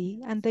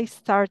family and they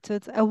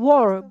started a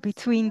war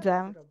between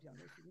them.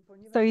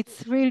 So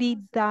it's really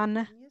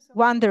done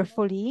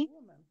wonderfully,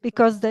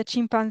 because the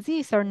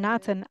chimpanzees are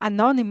not an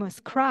anonymous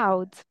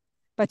crowd,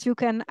 but you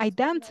can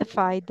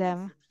identify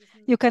them.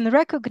 You can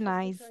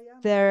recognize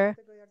their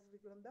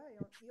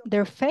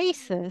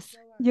faces.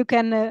 You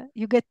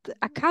get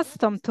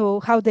accustomed to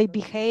how they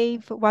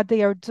behave, what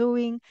they are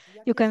doing.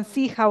 You can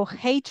see how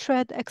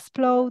hatred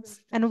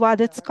explodes and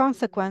what its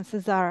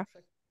consequences are.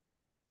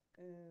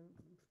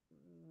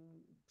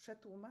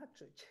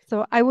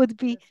 So I would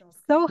be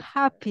so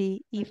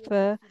happy if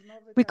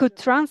we could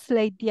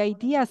translate the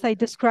ideas I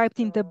described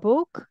in the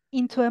book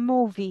into a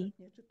movie,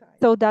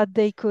 so that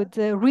they could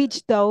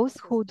reach those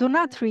who do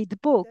not read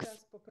books.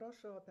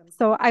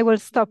 So I will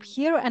stop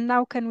here, and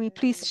now can we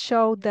please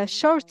show the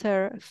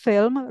shorter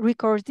film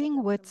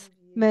recording with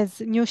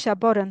Ms. Niusia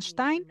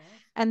Borenstein,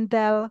 and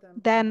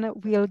then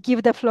we'll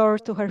give the floor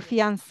to her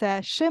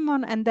fiancé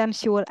Szymon, and then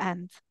she will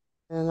end.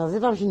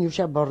 Nazywam się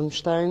Niusia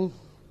Bornstein.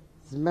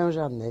 z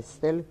męża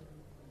Nestel.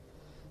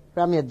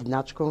 Byłam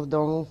jedynaczką w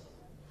domu.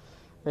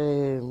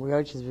 Mój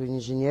ojciec był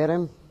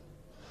inżynierem.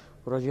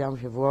 Urodziłam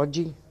się w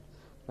Łodzi.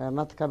 Moja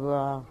matka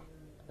była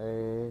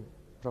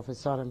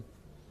profesorem.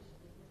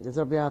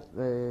 Zrobiła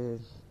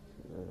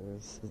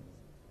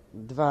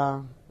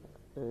dwa,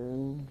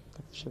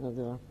 tak to się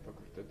nazywa?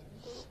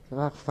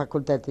 Dwa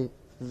fakultety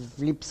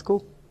w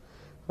Lipsku.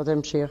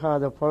 Potem przyjechała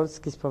do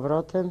Polski z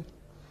powrotem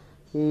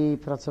i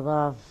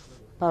pracowała w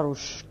paru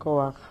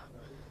szkołach.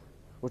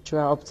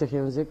 Uczyła obcych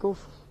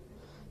języków,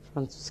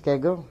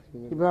 francuskiego.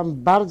 I byłam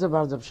bardzo,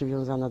 bardzo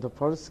przywiązana do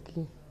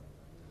Polski.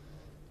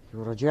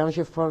 Urodziłam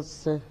się w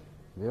Polsce.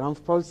 Byłam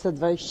w Polsce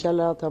 20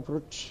 lat,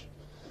 oprócz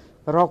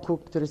roku,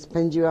 który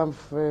spędziłam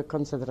w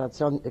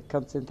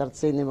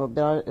koncentracyjnym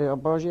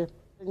obozie.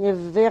 Nie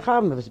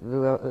wyjechałam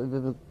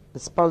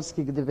z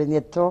Polski, gdyby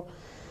nie to,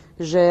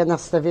 że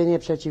nastawienie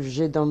przeciw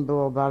Żydom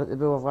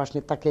było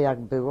właśnie takie, jak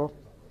było.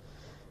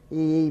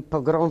 I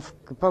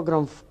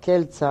pogrom w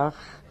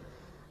Kielcach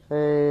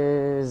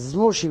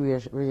zmusił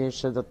mnie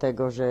jeszcze do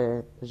tego,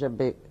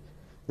 żeby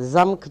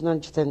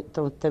zamknąć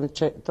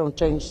tą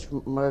część,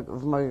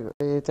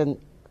 ten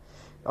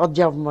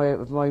oddział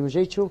w moim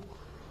życiu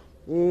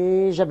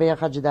i żeby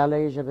jechać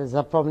dalej, żeby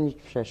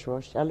zapomnieć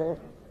przeszłość, ale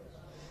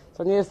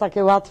to nie jest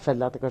takie łatwe,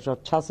 dlatego że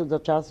od czasu do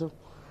czasu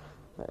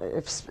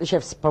się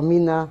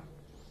wspomina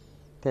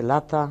te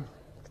lata,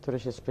 które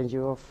się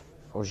spędziło w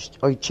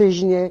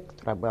ojczyźnie,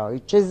 która była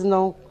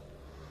ojczyzną,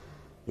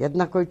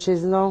 jednak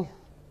ojczyzną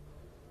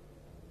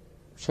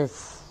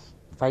przez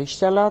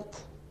 20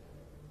 lat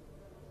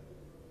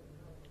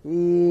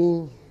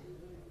i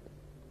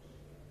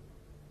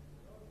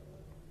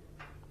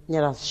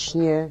nieraz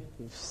śnię,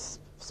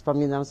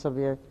 wspominam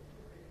sobie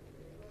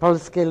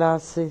polskie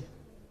lasy,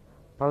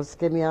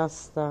 polskie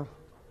miasta,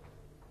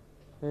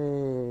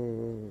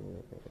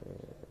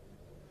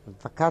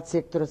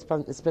 wakacje, które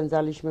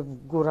spędzaliśmy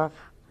w górach,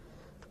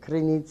 w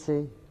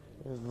Krynicy,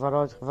 w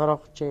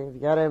Worochcie,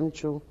 w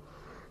Jaremczu,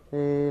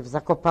 w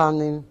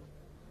Zakopanym.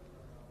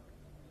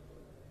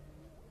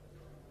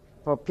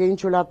 Po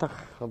 5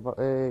 latach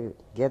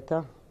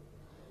getta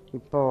i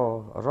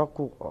po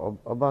roku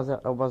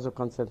obozu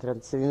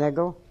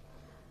koncentracyjnego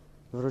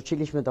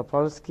wróciliśmy do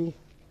Polski,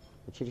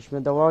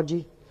 wróciliśmy do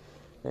Łodzi.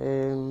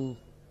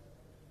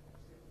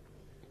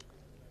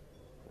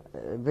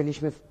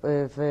 Byliśmy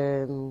w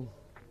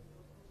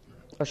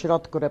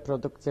ośrodku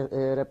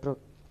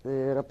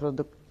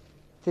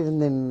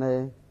reproduktywnym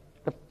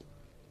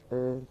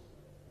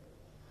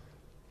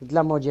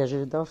dla młodzieży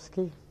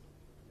żydowskiej,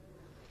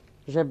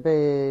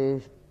 żeby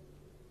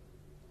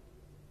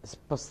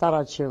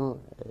postarać się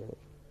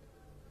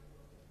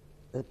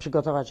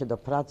przygotować się do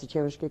pracy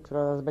ciężkiej,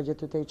 która nas będzie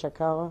tutaj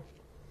czekała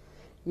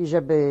i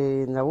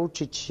żeby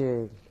nauczyć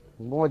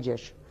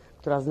młodzież,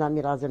 która z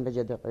nami razem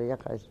będzie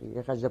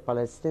jechać do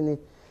Palestyny,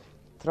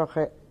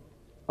 trochę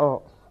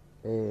o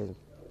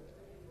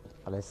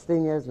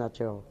Palestynie,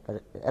 znaczy o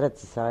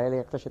Eretz Israel,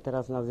 jak to się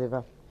teraz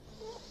nazywa.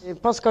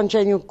 Po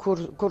skończeniu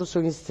kursu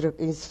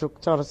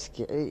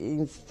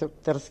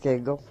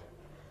instruktorskiego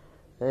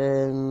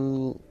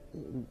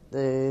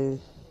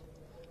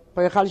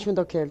pojechaliśmy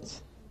do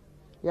Kielc,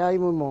 ja i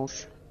mój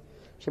mąż,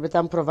 żeby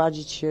tam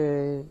prowadzić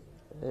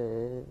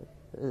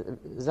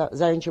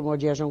zajęcie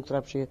młodzieżą,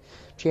 która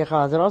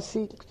przyjechała z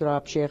Rosji,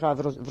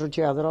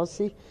 wróciła z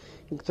Rosji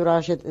i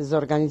która się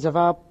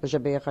zorganizowała,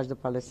 żeby jechać do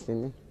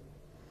Palestyny.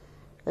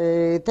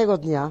 Tego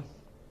dnia,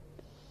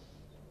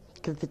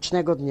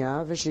 krytycznego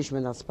dnia,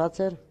 wyszliśmy na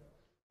spacer.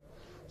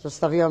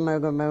 Zostawiłam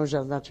mojego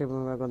męża, znaczy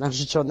mojego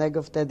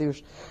narzeczonego, wtedy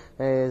już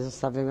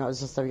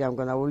zostawiłam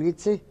go na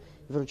ulicy.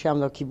 Wróciłam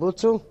do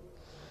kibucu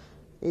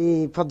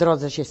i po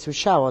drodze się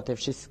słyszało te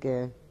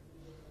wszystkie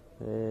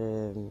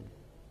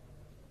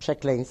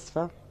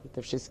przekleństwa,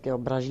 te wszystkie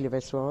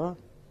obraźliwe słowa.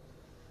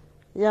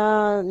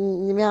 Ja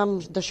nie miałam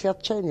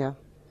doświadczenia,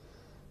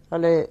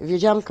 ale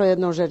wiedziałam tylko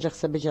jedną rzecz, że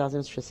chcę być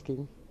razem z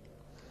wszystkimi.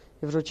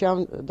 I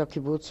wróciłam do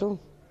kibucu.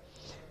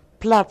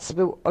 Plac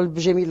był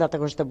olbrzymi,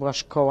 dlatego że to była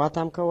szkoła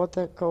tam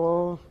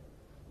koło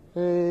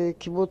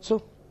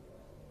kibucu.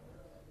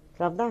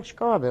 Prawda?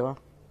 Szkoła była.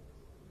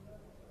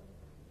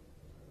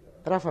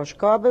 Rafał,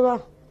 szkoła była?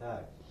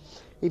 Tak.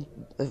 I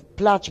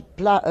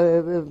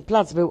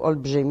plac był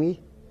olbrzymi.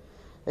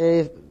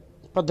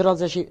 Po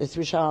drodze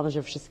słyszałam,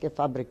 że wszystkie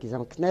fabryki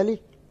zamknęli,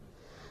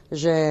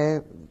 że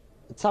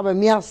całe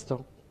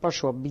miasto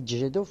poszło bić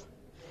Żydów.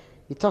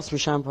 I to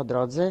słyszałam po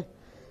drodze.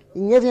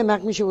 I nie wiem,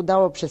 jak mi się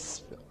udało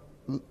przez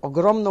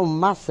ogromną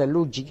masę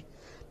ludzi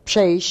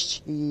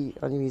przejść i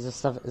oni mi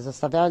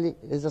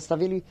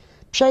zostawili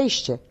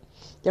przejście.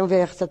 Ja mówię,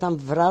 ja chcę tam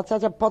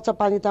wracać, a po co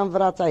pani tam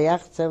wraca?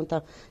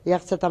 Ja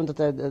chcę tam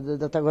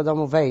do tego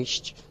domu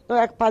wejść. No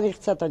jak pani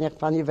chce, to niech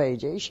pani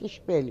wejdzie. I się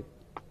śmieli.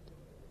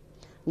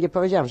 Nie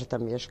powiedziałam, że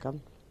tam mieszkam.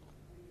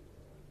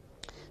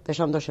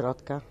 Weszłam do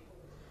środka,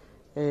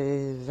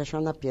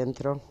 weszłam na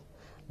piętro,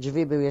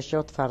 drzwi były jeszcze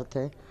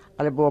otwarte,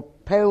 ale było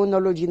pełno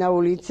ludzi na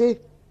ulicy,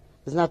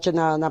 znaczy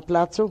na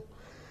placu.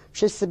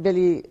 Wszyscy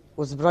byli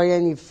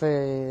uzbrojeni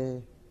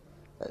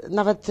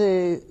nawet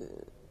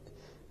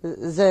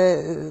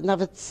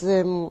nawet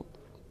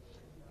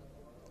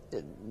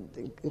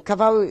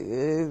kawały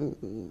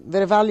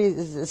wyrywali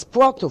z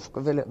płotów,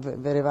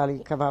 wyrywali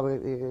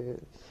kawały,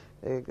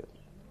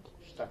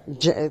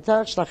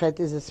 tak,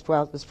 sztachety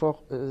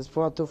z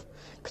płotów,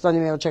 kto nie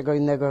miał czego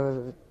innego.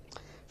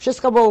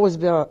 Wszystko było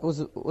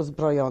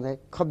uzbrojone,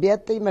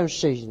 kobiety i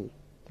mężczyźni,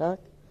 tak?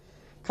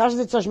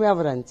 Każdy coś miał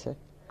w ręce.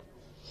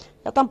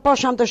 Ja tam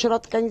poszłam do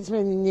środka, nic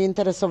mnie nie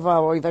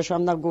interesowało i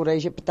weszłam na górę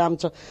i się pytałam,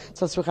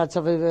 co słychać,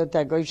 co wy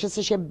tego. I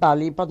wszyscy się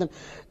bali i potem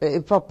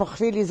po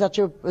chwili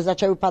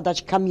zaczęły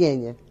padać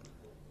kamienie.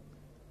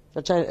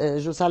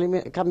 Rzucali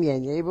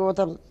kamienie i było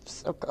tam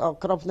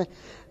okropne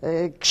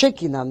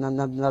krzyki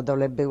na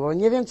dole było.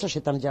 Nie wiem, co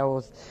się tam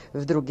działo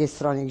w drugiej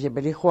stronie, gdzie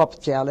byli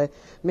chłopcy, ale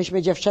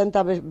myśmy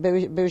dziewczęta,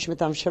 byliśmy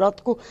tam w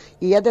środku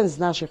i jeden z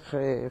naszych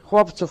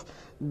chłopców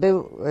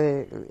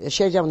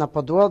siedział na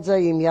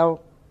podłodze i miał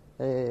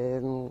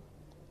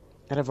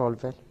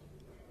rewolwer.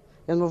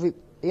 I on mówi,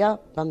 ja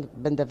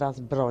będę was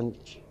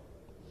bronić.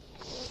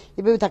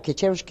 I były takie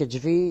ciężkie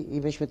drzwi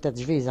i myśmy te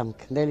drzwi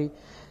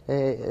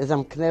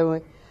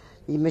zamknęły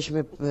i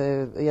myśmy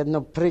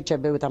jedną pryczę,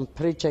 były tam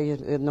prycze,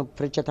 jedną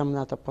pryczę tam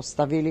na to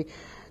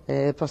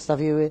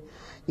postawiły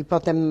i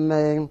potem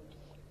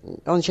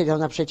on siedział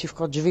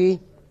naprzeciwko drzwi.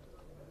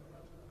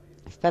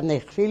 W pewnej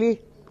chwili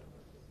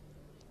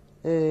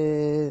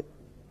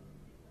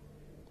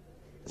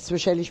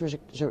słyszeliśmy,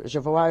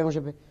 że wołają,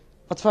 żeby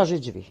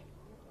otworzyć drzwi.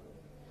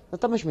 No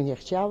to myśmy nie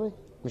chciały,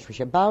 myśmy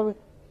się bały,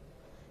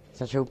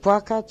 zaczęły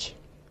płakać.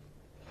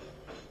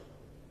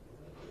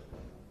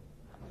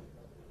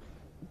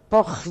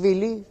 Po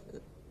chwili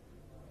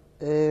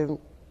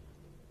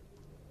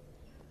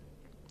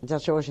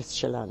zaczęło się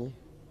strzelanie.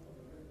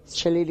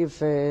 Strzelili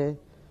w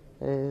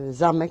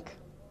zamek,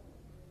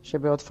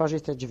 żeby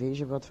otworzyć te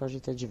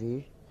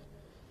drzwi,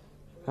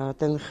 A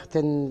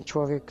ten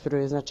człowiek,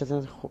 który, znaczy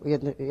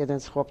jeden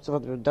z chłopców,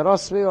 on był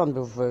dorosły, on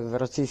był w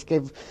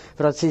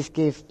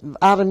rosyjskiej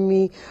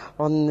armii,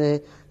 on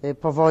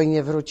po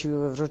wojnie wrócił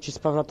z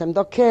powrotem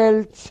do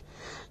Kielc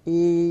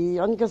i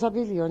oni go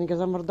zabili, oni go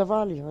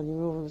zamordowali, oni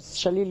mu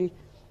strzelili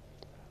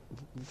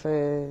w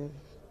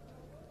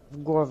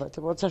głowę.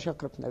 To było coś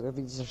okropnego,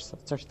 widzisz,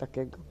 coś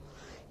takiego.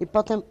 I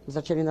potem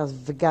zaczęli nas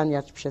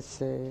wyganiać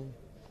przez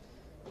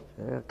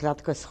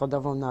klatkę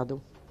schodową na dół.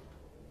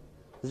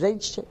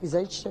 Zejdźcie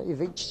i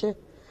wyjdźcie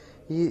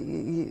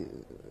i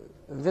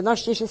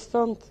wynoście się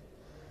stąd.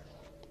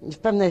 I w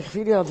pewnej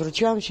chwili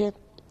odwróciłam się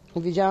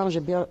i widziałam,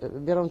 że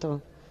biorą tą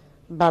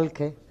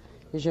balkę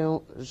i że ją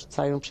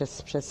rzucają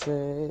przez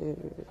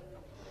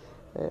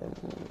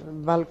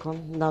balkon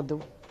na dół.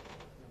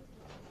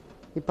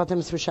 I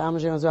potem słyszałam,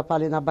 że ją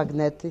złapali na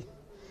bagnety.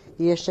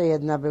 I jeszcze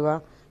jedna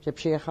była, że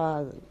przyjechała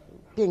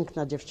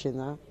piękna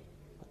dziewczyna,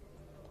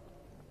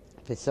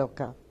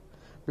 wysoka,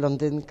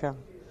 blondynka.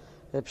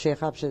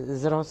 Przyjechała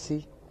z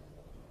Rosji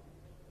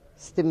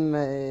z tym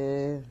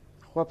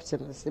chłopcem,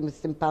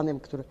 z tym panem,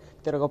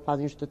 którego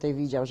pan już tutaj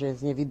widział, że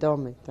jest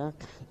niewidomy, tak?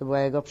 To była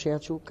jego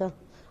przyjaciółka.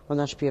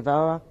 Ona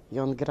śpiewała i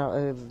on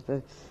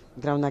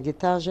grał na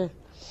gitarze.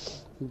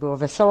 Było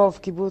wesoło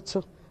w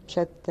kibucu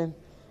przedtem.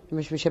 I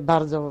myśmy się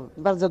bardzo,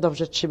 bardzo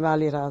dobrze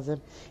trzymali razem.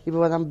 I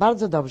było nam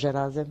bardzo dobrze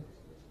razem.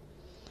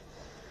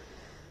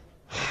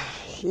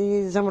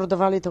 I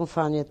zamordowali tą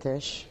Fanię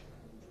też.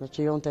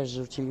 Znaczy ją też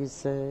rzucili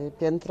z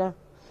piętra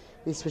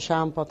i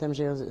słyszałam potem,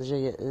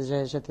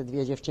 że te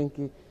dwie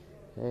dziewczynki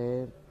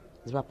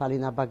złapali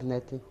na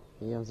bagnety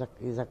i ją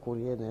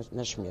zakuli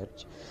na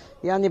śmierć.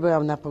 Ja nie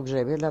byłam na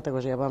pogrzebie,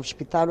 dlatego że ja byłam w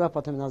szpitalu, a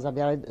potem nas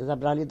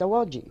zabrali do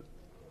Łodzi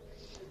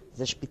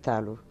ze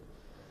szpitalu.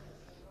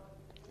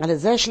 Ale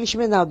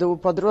zeszliśmy na dół,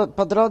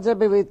 po drodze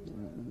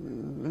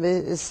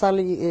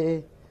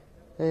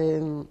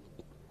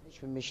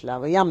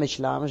ja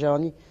myślałam, że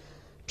oni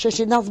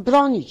przyszli nas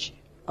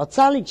bronić,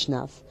 ocalić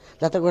nas,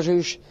 dlatego że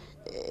już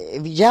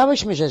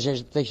widziałyśmy, że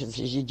tutaj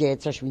się dzieje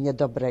coś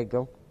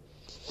niedobrego.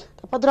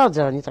 To po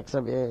drodze oni tak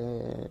sobie,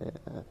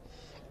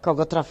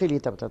 kogo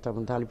trafili, to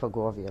mu dali po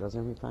głowie,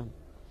 rozumie pan?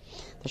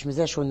 Tośmy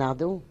zeszły na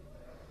dół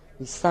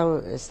i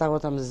stało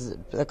tam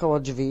koło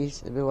drzwi,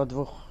 było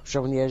dwóch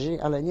żołnierzy,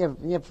 ale nie,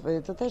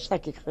 to też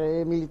takich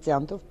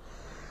milicjantów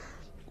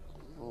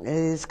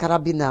z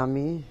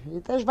karabinami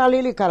i też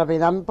walili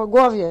karabinami po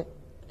głowie.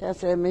 Ja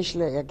sobie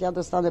myślę, jak ja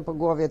dostanę po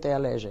głowie, to ja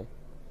leżę.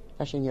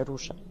 Ja się nie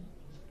ruszam.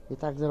 I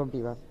tak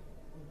zrobiłam.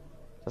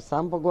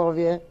 Dostałam po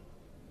głowie,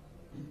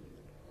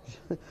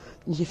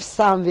 nie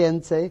wstałam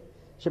więcej,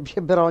 żeby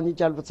się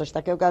bronić albo coś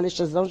takiego, ale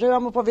jeszcze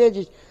zdążyłam mu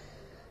powiedzieć,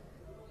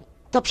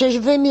 to przecież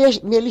wy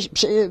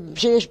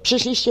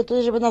przyszliście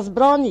tutaj, żeby nas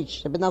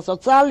bronić, żeby nas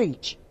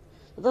ocalić.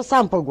 To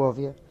sam po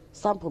głowie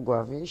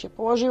i się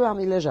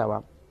położyłam i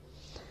leżałam.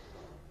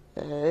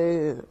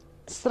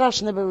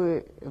 Straszne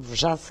były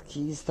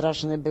wrzaski,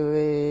 straszne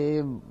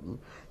były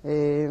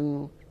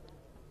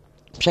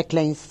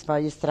przekleństwa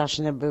i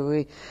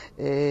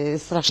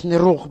straszny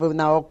ruch był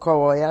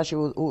naokoło. Ja się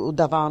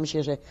udawałam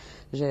się, że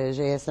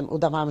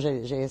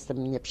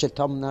jestem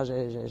nieprzytomna,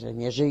 że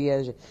nie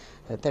żyję,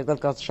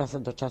 tylko od czasu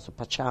do czasu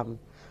patrzyłam,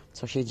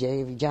 co się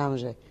dzieje. Widziałam,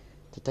 że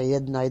Tutaj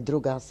jedna i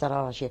druga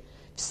starała się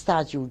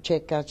wstać i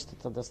uciekać,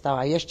 to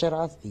dostała jeszcze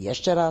raz, i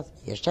jeszcze raz,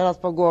 jeszcze raz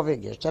po głowie,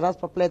 jeszcze raz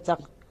po plecach.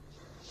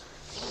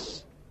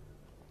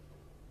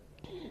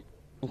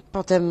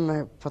 Potem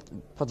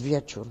pod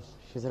wieczór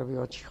się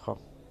zrobiło cicho.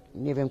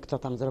 Nie wiem, kto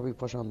tam zrobił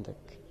porządek.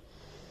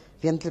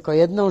 Wiem tylko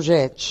jedną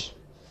rzecz,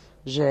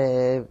 że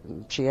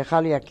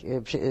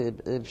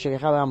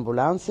przyjechały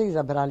ambulansy i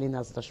zabrali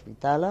nas do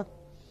szpitala.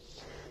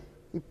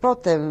 I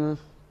potem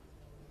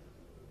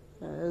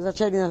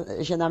zaczęli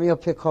się nami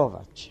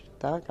opiekować,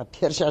 tak? A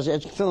pierwsza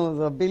rzecz, którą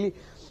zrobili,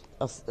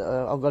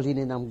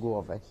 ogolili nam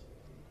głowę.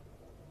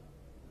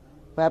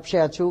 Moja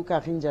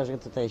przyjaciółka Hindzia, że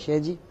tutaj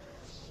siedzi,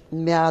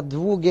 miała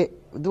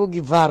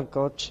długi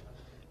warkocz,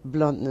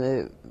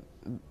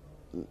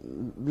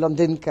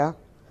 blondynka,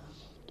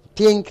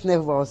 piękne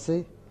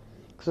włosy,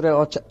 które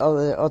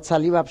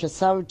ocaliła przez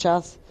cały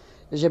czas,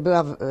 że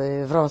była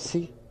w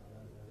Rosji.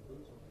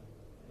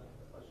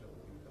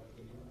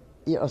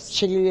 I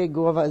ostrzyli jej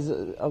głowę,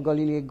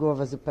 ogolili jej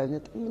głowę zupełnie,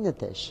 to mnie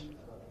też.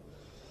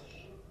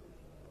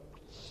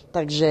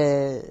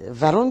 Także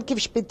warunki w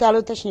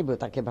szpitalu też nie były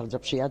takie bardzo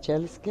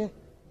przyjacielskie.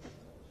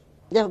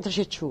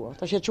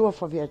 To się czuło w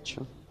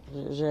powietrzu,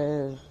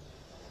 że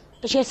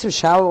to się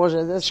słyszało,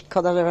 że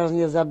szkoda, że was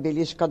nie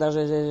zabili, szkoda,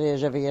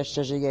 że wy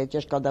jeszcze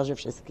żyjecie, szkoda, że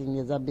wszystkich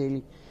nie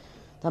zabili.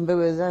 Tam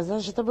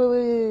to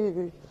były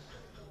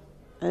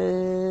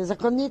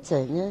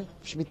zakonnice, nie?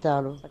 W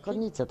szpitalu.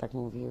 Zakonnice tak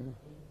mówiły.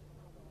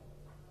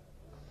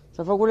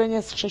 To w ogóle nie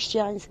jest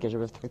chrześcijańskie,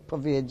 żeby tak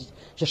powiedzieć,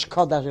 że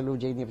szkoda, że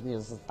ludzie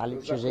nie zostali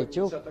przy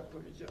życiu.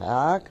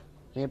 Tak,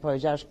 nie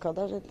powiedziała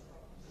szkoda, że...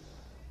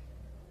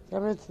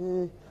 Nawet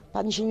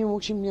pani się nie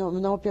musi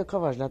mną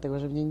opiekować, dlatego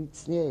że mnie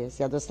nic nie jest.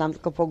 Ja dostałam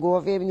tylko po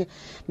głowie i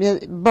mnie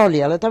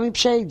boli, ale to mi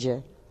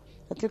przejdzie.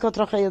 Ja tylko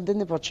trochę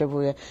jedyny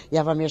potrzebuję.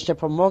 Ja wam jeszcze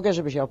pomogę,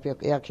 żeby się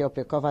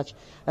opiekować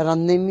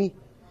rannymi.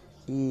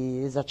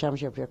 I zaczęłam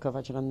się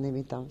opiekować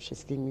rannymi tam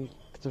wszystkimi,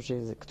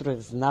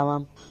 których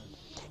znałam.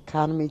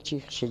 Karmić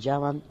ich,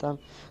 siedziałam tam,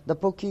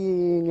 dopóki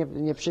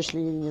nie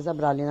przyszli, nie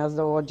zabrali nas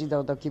do Łodzi,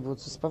 do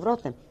kibucu z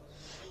powrotem.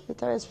 I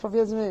to jest,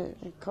 powiedzmy,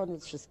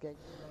 koniec wszystkiego.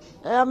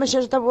 Ja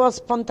myślę, że to było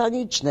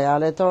spontaniczne,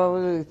 ale to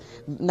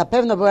na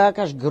pewno była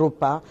jakaś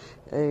grupa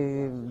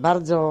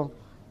bardzo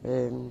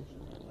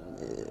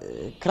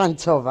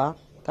krańcowa,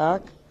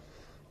 tak?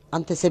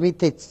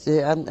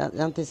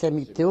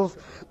 Antysemitów,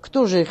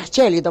 którzy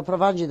chcieli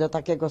doprowadzić do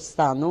takiego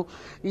stanu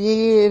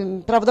i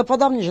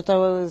prawdopodobnie, że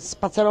to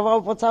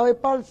spacerowało po całej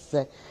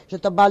Polsce, że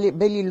to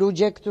byli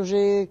ludzie,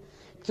 którzy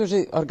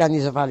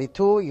organizowali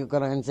tu i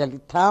organizowali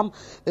tam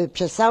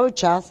przez cały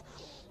czas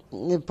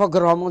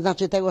pogromu,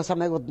 znaczy tego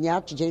samego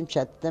dnia czy dzień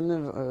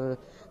przedtem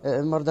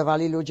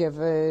mordowali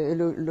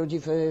ludzi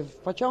w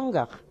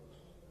pociągach.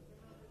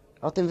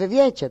 O tym wy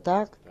wiecie,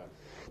 tak?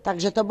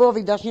 Także to było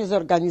widocznie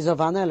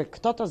zorganizowane, ale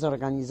kto to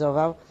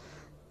zorganizował,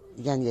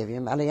 ja nie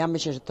wiem, ale ja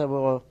myślę,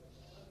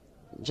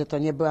 że to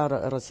nie była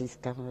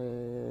rosyjska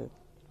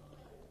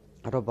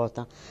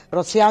robota.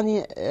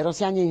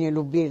 Rosjanie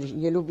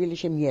nie lubili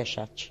się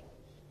mieszać.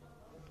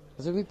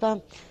 Rozumie pan?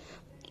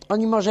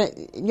 Oni może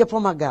nie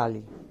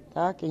pomagali,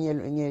 tak? I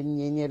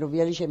nie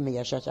lubili się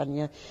mieszać, a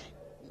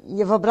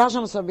nie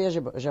wyobrażam sobie,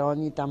 że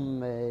oni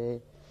tam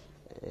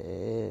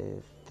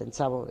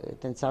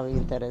ten cały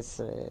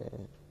interes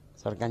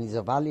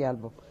zorganizowali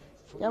albo...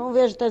 Ja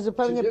mówię, że to jest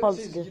zupełnie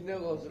polskie.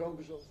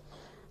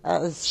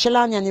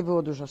 Strzelania nie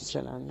było dużo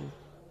strzelania.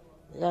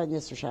 Ja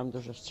nie słyszałam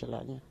dużo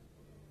strzelania.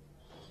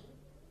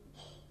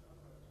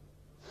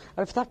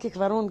 Ale w takich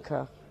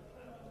warunkach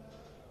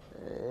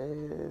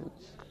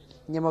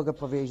nie mogę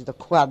powiedzieć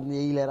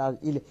dokładnie,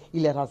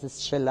 ile razy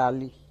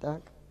strzelali,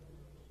 tak?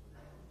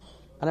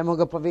 Ale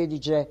mogę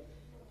powiedzieć, że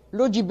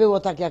ludzi było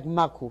tak jak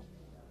maku.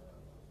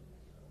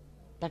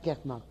 Tak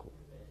jak maku.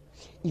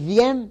 I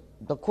wiem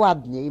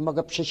dokładnie i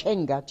mogę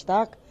przysięgać,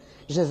 tak,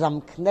 że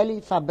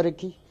zamknęli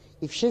fabryki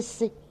i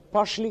wszyscy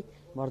poszli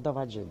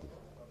mordować Żydów.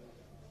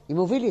 I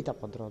mówili to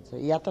po drodze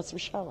i ja to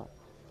słyszałam.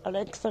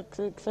 Ale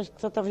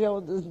kto to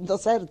wziął do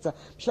serca?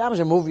 Myślałam,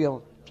 że mówią,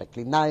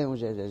 przeklinają,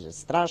 że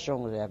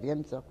straszą, że ja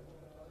wiem co.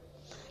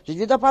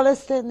 Żydzi do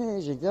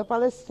Palestyny, Żydzi do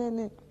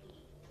Palestyny.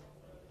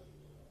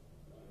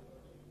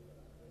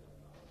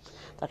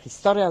 Ta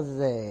historia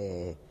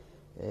z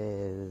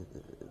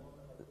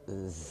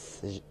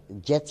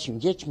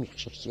dziećmi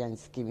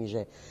chrześcijańskimi,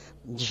 że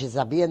się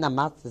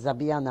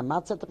zabija na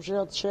macę, to przecież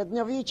od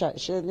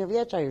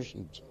średniowiecza już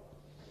idzie.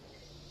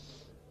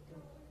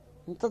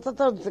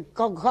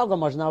 Kogo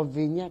można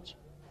obwiniać?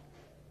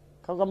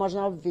 Kogo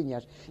można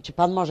obwiniać? Czy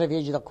pan może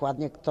wiedzieć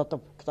dokładnie, kto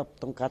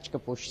tą kaczkę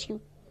puścił?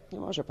 Nie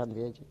może pan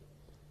wiedzieć.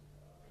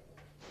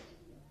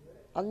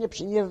 Ale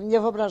nie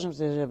wyobrażam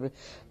sobie, żeby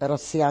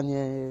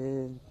Rosjanie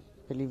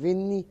byli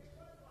winni.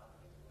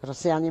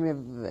 Rosjanie mnie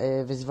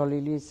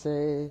wyzwolili z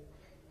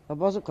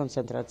obozu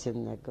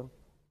koncentracyjnego.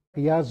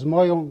 Ja z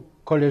moją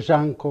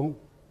koleżanką,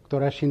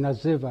 która się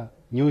nazywa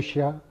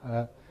Niusia,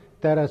 a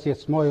teraz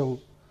jest moją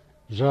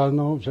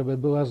żoną, żeby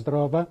była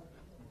zdrowa,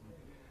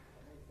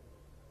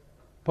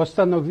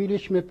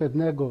 postanowiliśmy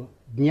pewnego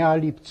dnia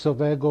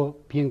lipcowego,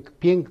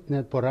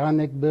 piękny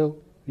poranek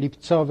był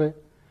lipcowy,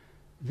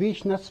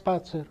 wyjść na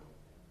spacer.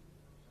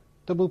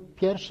 To był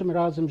pierwszym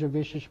razem, że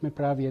wyszliśmy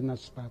prawie na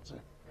spacer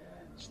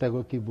z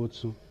tego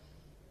kibucu.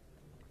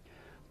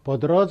 Po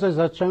drodze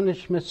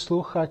zaczęliśmy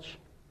słuchać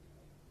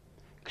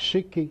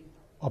krzyki,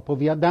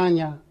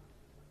 opowiadania,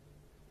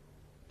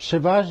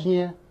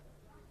 przeważnie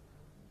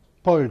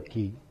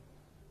Polki.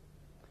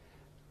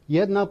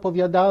 Jedna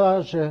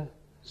opowiadała, że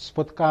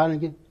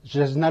spotkali,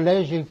 że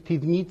znaleźli w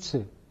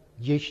piwnicy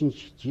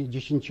 10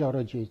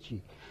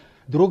 dzieci.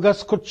 Druga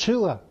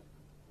skoczyła.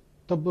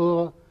 To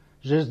było,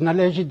 że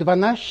znaleźli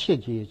 12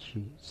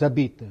 dzieci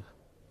zabitych.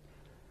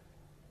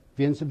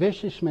 Więc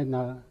wyszliśmy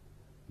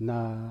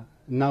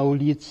na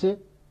ulicy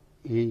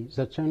i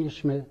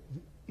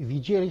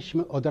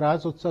widzieliśmy od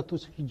razu, co tu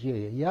się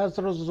dzieje. Ja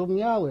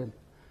zrozumiałem,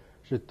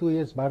 że tu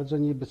jest bardzo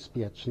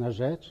niebezpieczna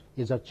rzecz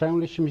i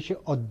zaczęliśmy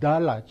się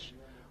oddalać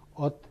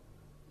od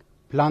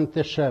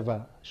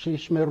Plantyszewa.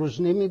 Szliśmy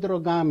różnymi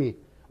drogami,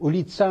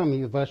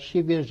 ulicami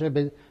właściwie,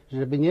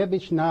 żeby nie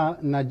być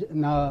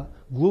na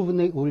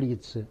głównej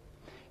ulicy.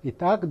 I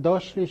tak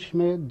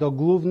doszliśmy do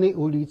głównej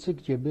ulicy,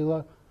 gdzie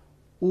była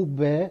UB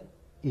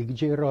i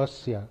gdzie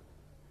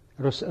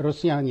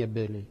Rosjanie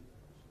byli.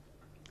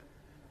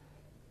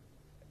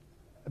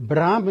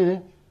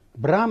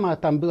 Brama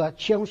tam była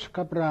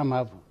ciężka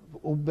brama w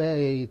UB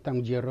i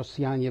tam, gdzie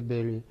Rosjanie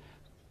byli.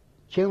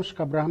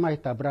 Ciężka brama i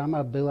ta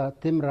brama była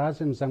tym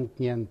razem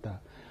zamknięta.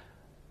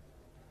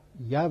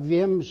 Ja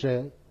wiem,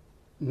 że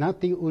na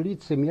tej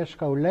ulicy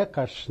mieszkał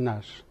lekarz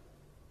nasz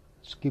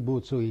z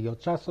kibucu i od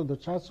czasu do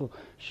czasu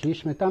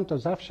szliśmy tam, to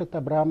zawsze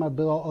ta brama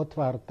była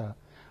otwarta.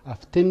 A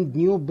w tym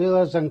dniu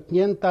była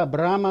zamknięta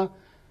brama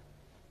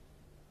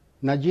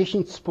na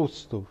 10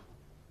 spustów.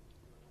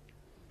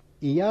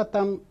 I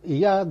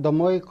ja do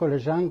mojej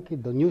koleżanki,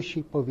 do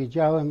Niusi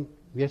powiedziałem,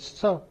 wiesz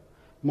co,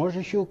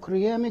 może się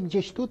ukryjemy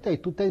gdzieś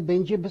tutaj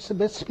będzie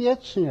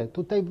bezpiecznie,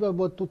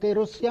 bo tutaj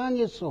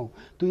Rosjanie są,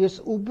 tu jest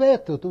UB,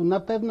 tu na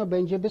pewno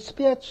będzie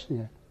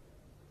bezpiecznie.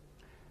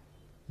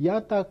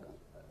 Ja tak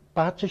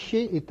patrzę się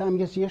i tam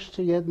jest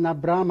jeszcze jedna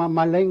brama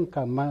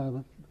maleńka,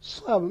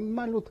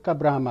 malutka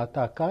brama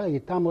taka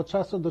i tam od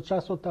czasu do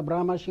czasu ta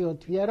brama się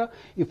otwiera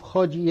i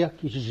wchodzi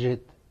jakiś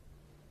Żyd.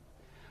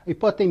 I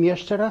potem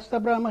jeszcze raz ta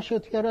brama się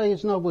otwiera i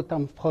znowu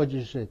tam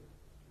wchodzi Żyd.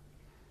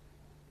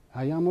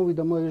 A ja mówię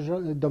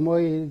do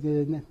mojej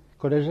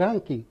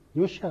koleżanki,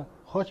 Jusia,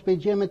 chodź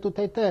wejdziemy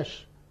tutaj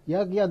też.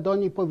 Jak ja do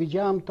niej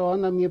powiedziałam, to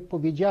ona mi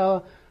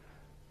powiedziała,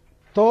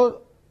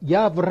 to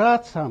ja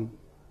wracam,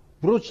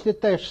 wróć ty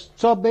też.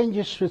 Co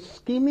będzie z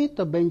wszystkimi,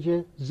 to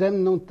będzie ze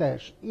mną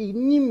też. I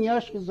nim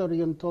ja się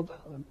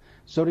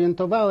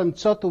zorientowałem,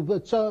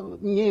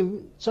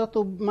 co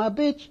tu ma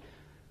być,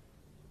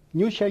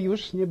 Niusia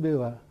już nie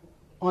była.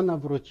 Ona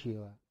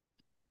wróciła.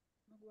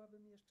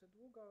 Mogłabym jeszcze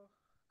długo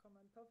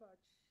komentować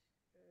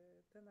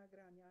te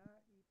nagrania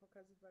i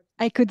pokazywać.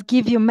 I could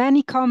give you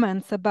many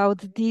comments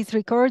about these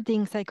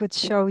recordings. I could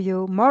show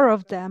you more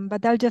of them,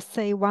 but I'll just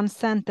say one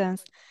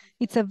sentence.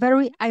 It's a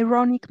very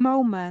ironic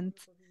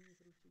moment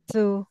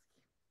to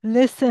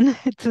listen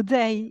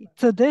today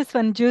to this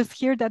when Jews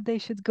hear that they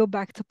should go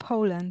back to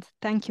Poland.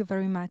 Thank you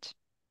very much.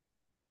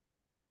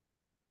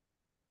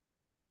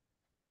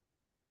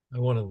 I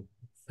want to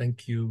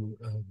thank you,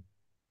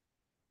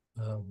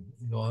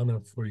 Joanna,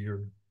 for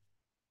your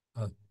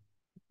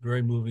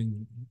very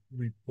moving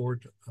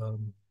report.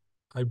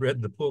 I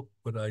read the book,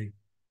 but I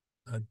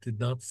did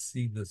not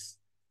see this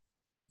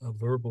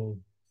verbal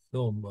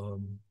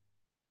film,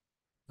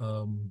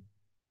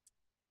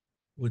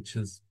 which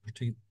is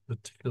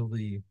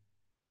particularly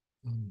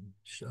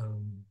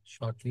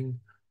shocking.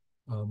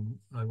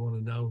 I want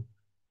to now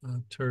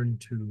turn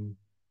to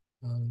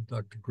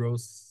Dr.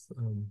 Gross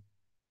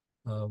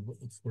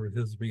for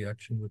his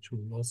reaction, which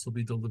will also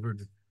be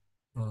delivered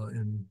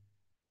in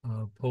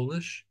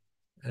Polish.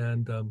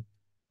 And I'm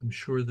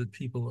sure that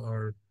people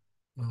are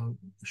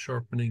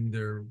sharpening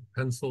their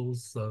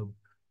pencils.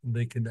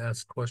 They can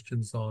ask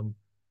questions on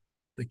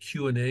the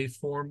Q&A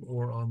form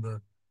or on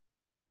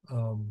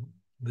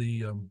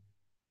the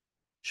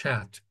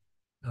chat.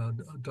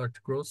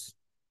 Dr. Gross?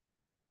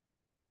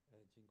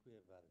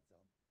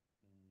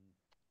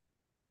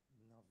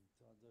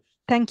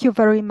 Thank you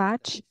very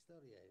much.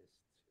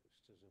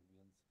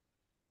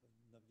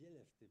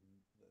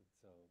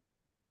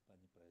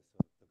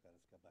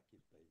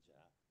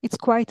 It's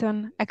quite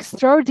an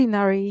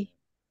extraordinary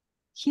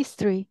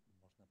history.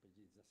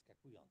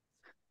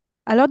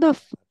 A lot of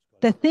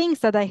the things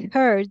that I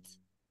heard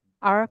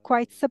are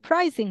quite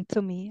surprising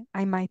to me,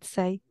 I might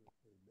say.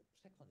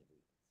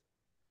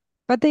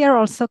 But they are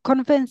also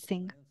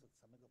convincing.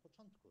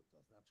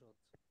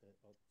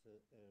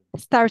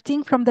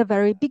 Starting from the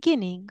very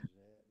beginning.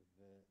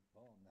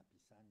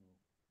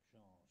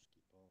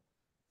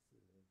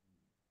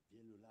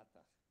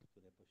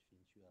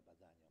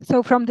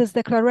 So from this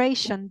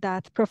declaration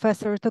that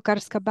Professor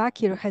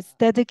Tokarska-Bakir has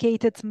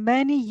dedicated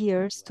many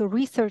years to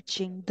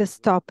researching this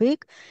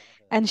topic,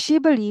 and she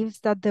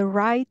believes that the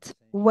right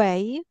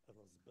way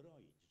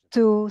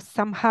to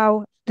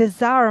somehow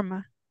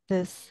disarm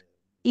this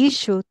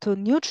issue, to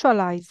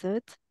neutralize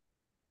it,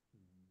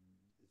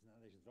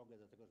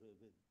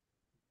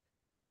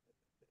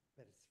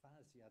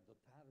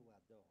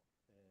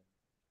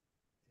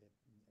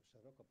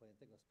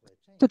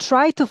 to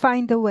try to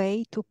find a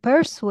way to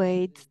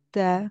persuade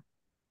the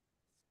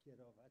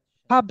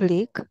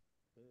public,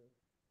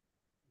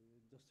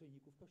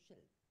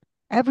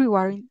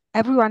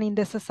 everyone in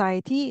the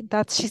society,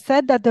 that she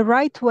said that the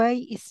right way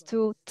is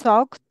to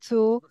talk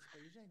to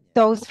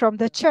those from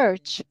the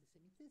church.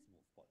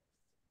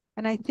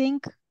 And I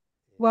think,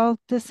 well,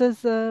 this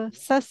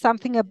says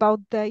something about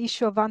the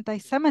issue of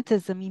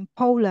anti-Semitism in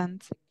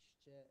Poland.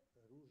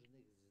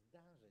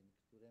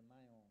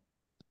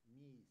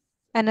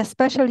 And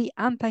especially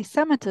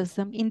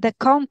anti-Semitism in the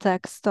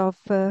context of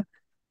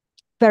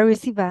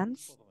various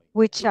events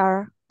which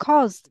are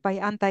caused by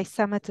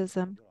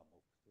anti-Semitism.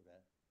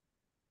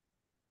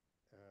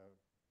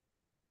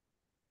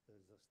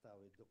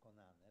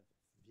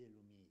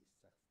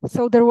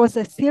 So there was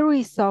a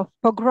series of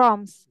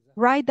pogroms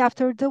right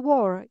after the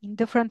war in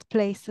different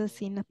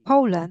places in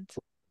Poland.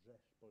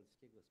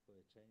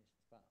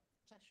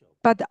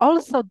 But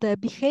also the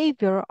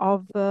behavior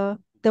of the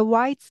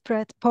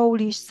widespread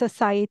Polish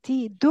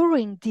society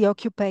during the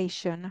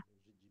occupation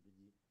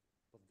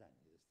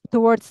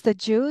towards the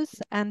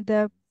Jews, and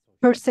the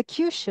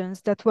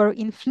persecutions that were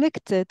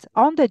inflicted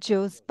on the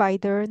Jews by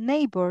their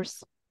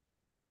neighbors.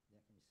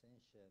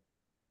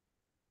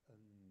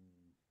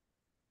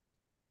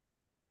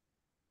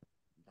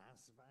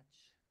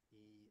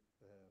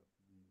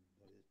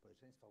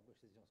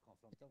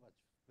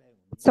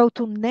 So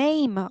to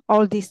name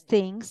all these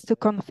things, to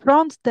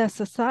confront the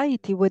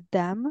society with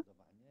them,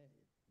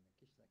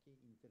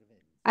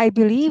 I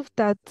believe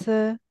that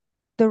the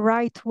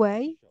right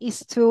way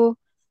is to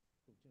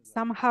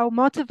somehow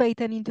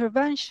motivate an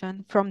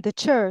intervention from the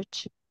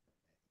church.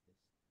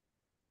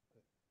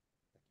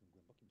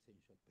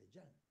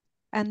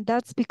 And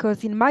that's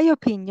because, in my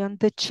opinion,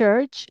 the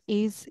church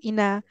is, in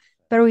a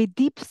very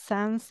deep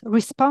sense,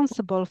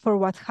 responsible for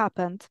what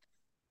happened.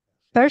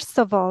 First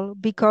of all,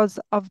 because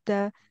of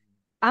the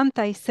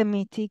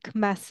anti-Semitic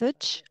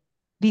message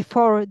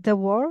before the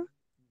war.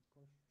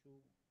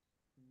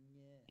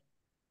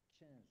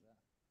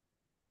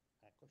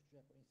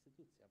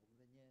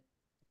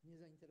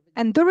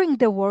 And during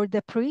the war,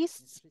 the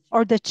priests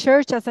or the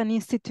church as an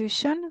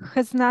institution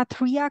has not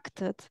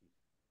reacted,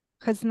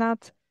 has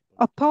not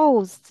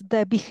opposed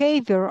the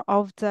behavior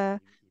of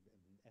the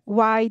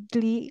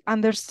widely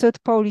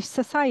understood Polish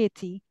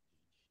society.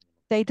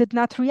 They did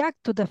not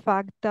react to the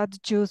fact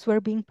that Jews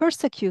were being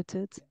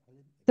persecuted,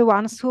 the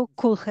ones who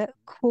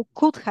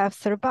could have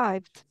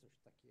survived.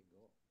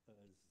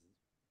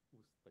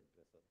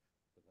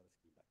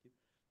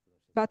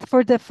 But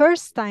for the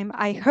first time,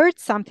 I heard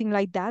something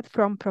like that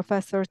from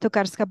Professor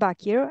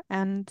Tokarska-Bakir,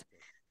 and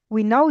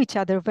we know each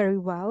other very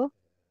well.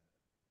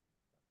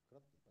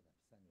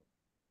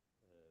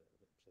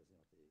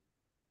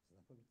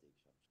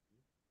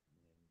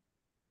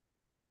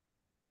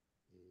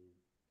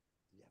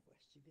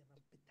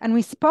 And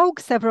we spoke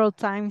several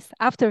times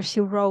after she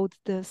wrote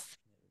this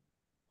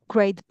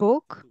great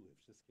book.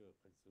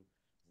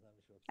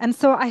 And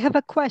so I have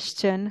a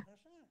question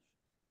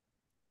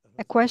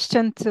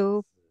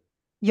to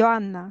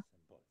Joanna.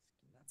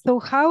 So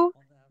how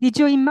did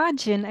you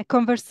imagine a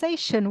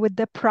conversation with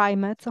the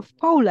primate of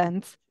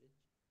Poland?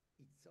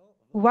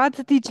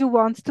 What did you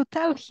want to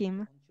tell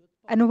him?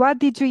 And what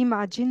did you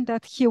imagine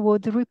that he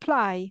would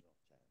reply?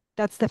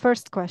 That's the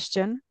first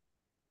question.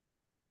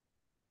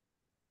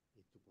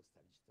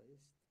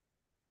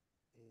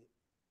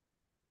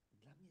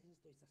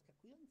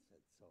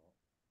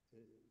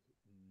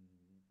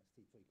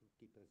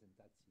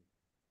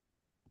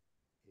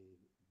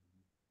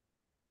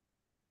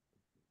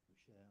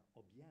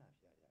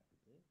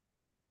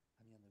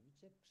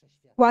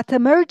 What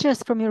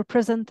emerges from your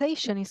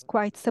presentation is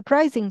quite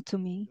surprising to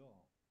me.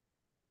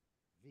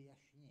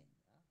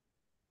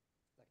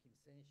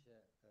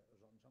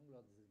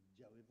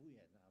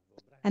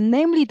 And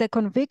namely the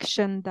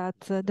conviction that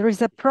there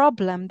is a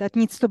problem that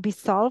needs to be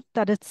solved,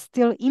 that it's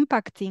still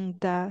impacting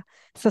the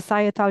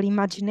societal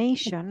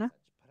imagination.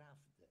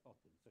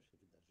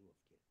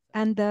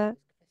 And the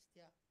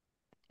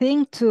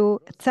thing to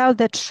tell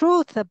the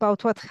truth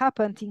about what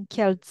happened in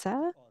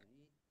Kielce,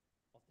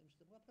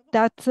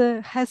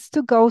 that has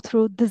to go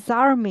through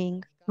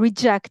disarming,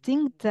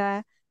 rejecting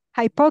the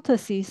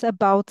hypothesis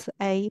about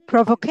a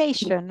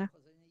provocation.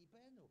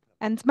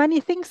 And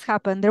many things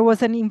happened. There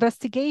was an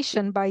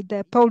investigation by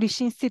the Polish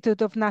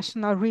Institute of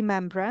National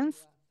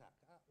Remembrance.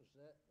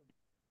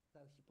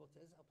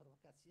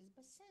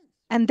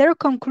 And their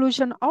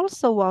conclusion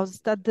also was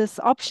that this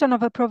option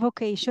of a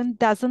provocation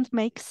doesn't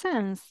make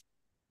sense,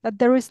 that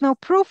there is no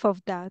proof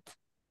of that.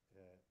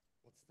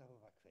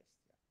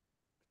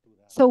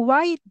 So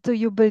why do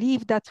you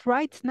believe that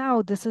right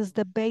now this is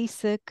the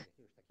basic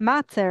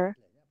matter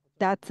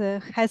that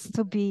has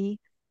to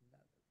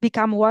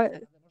become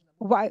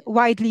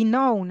widely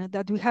known,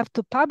 that we have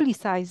to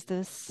publicize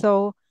this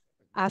so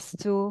as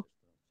to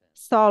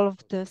solve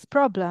this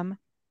problem?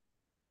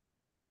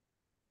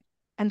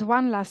 And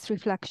one last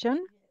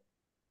reflection.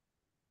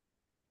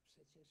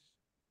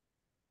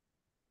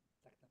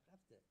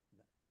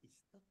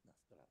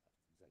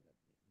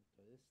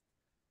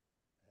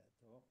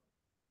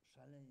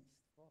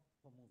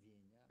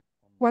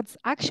 What's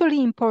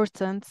actually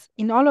important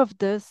in all of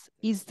this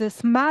is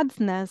this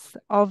madness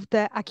of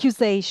the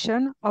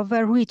accusation of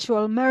a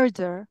ritual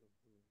murder,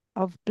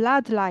 of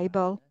blood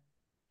libel.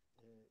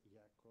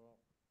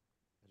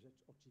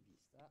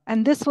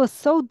 And this was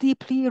so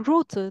deeply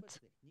rooted,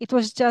 it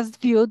was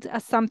just viewed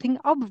as something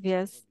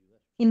obvious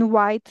in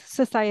white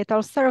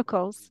societal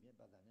circles.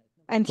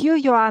 And you,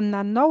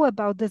 Joanna, know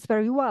about this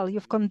very well.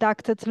 You've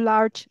conducted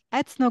large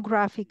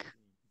ethnographic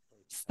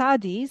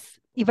studies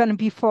even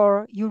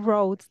before you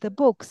wrote the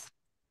books.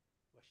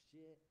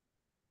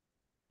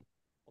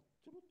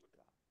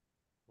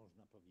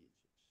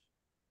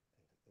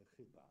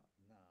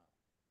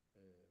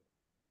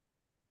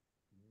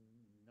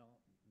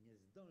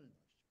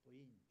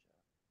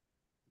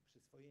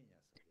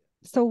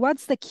 So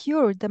what's the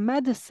cure, the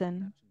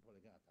medicine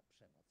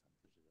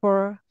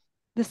for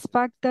this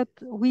fact that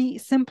we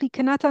simply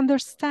cannot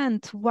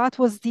understand what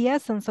was the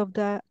essence of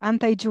the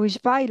anti-Jewish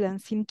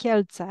violence in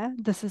Kielce?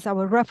 This is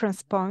our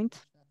reference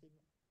point.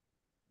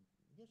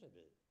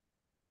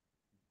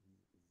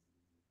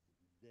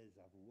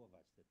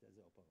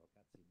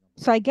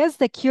 So I guess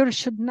the cure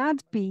should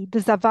not be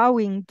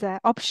disavowing the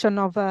option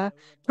of a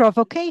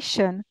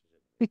provocation,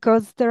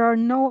 because there are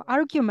no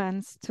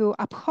arguments to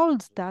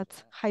uphold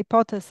that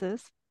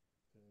hypothesis.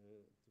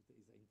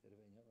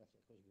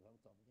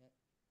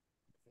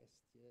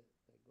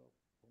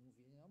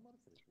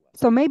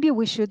 So maybe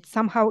we should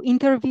somehow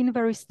intervene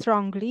very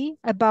strongly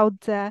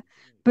about the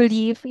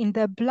belief in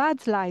the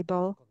blood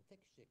libel.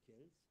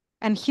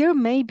 And here,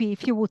 maybe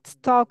if you would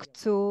talk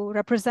to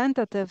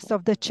representatives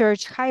of the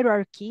church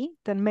hierarchy,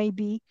 then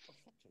maybe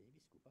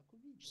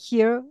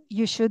here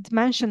you should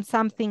mention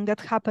something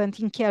that happened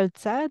in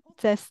Kielce,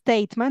 the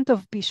statement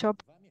of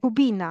Bishop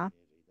Kubina.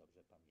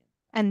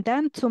 And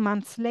then 2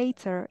 months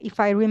later, if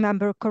I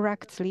remember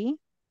correctly,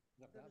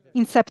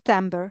 in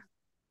September,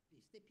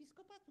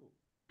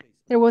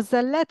 there was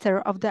a letter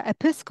of the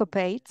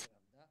episcopate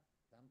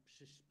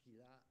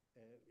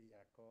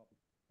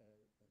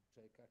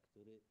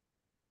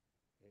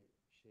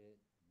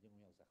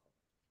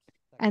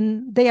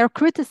and they are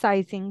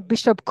criticizing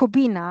Bishop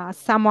Kubina as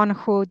someone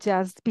who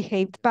just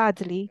behaved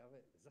badly.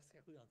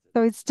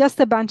 So it's just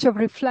a bunch of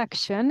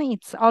reflection.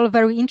 It's all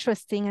very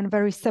interesting and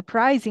very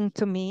surprising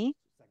to me.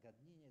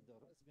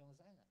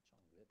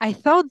 I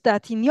thought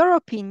that, in your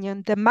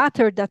opinion, the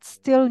matter that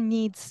still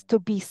needs to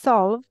be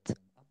solved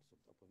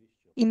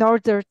in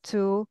order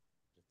to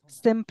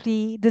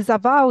simply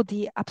disavow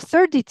the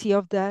absurdity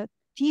of the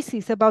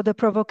thesis about the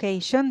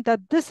provocation,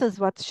 that this is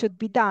what should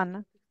be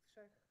done.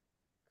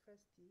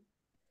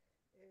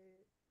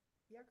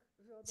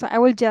 So I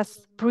will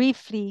just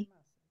briefly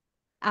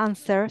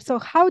answer. So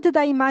how did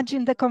I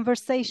imagine the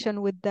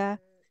conversation with the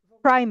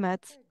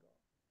primate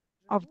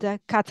of the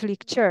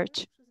Catholic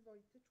Church?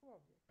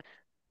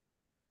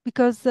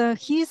 Because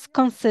he's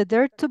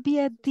considered to be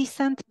a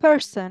decent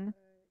person.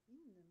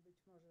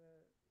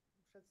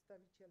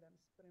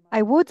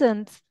 I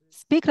wouldn't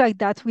speak like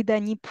that with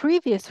any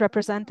previous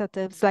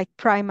representatives like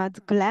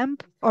Primate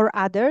Glemp or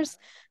others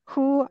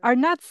who are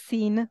not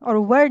seen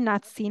or were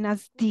not seen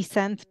as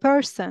decent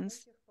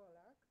persons.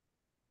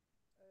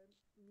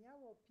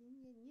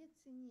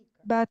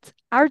 But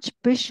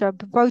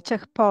Archbishop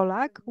Wojciech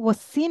Polak was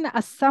seen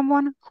as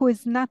someone who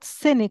is not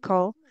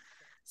cynical.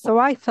 So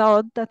I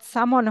thought that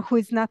someone who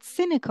is not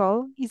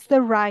cynical is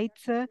the right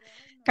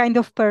kind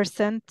of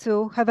person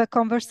to have a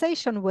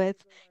conversation with.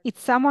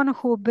 It's someone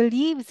who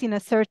believes in a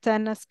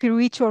certain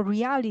spiritual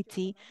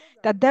reality,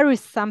 that there is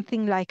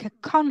something like a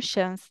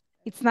conscience.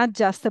 It's not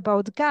just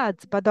about God,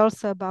 but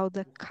also about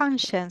the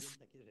conscience.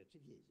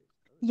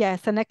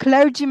 Yes, and a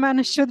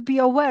clergyman should be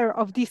aware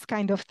of these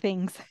kind of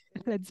things,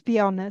 let's be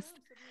honest.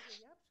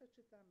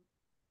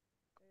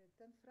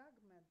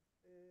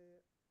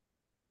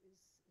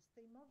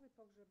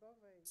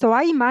 So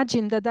I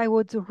imagined that I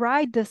would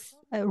read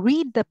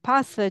the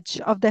passage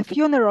of the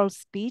funeral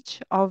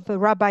speech of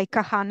Rabbi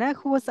Kahane,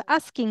 who was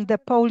asking the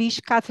Polish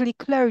Catholic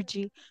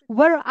clergy,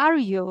 "Where are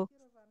you?"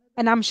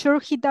 And I'm sure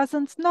he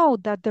doesn't know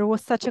that there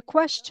was such a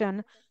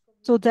question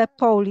to the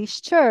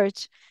Polish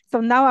church.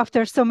 So now,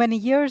 after so many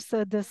years,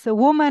 this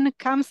woman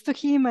comes to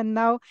him and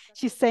now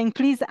she's saying,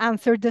 "Please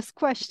answer this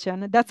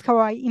question." That's how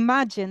I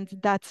imagined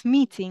that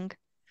meeting.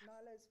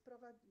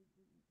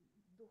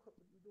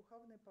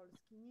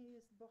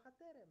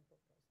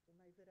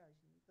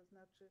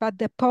 But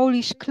the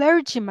Polish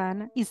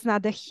clergyman is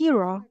not a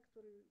hero,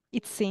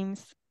 it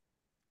seems.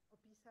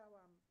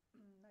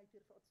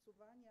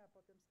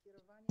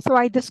 So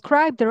I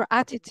described their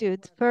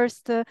attitude.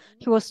 First,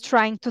 he was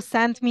trying to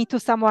send me to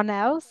someone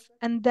else,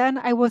 and then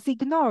I was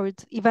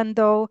ignored, even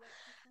though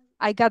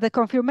I got a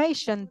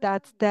confirmation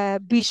that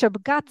the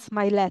bishop got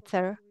my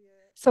letter.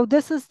 So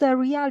this is the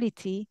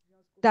reality,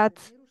 that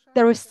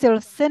There is still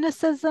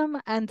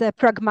cynicism and a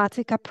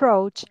pragmatic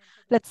approach.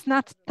 Let's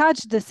not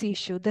touch this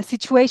issue. The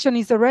situation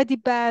is already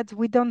bad.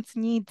 We don't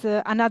need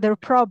another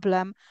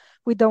problem.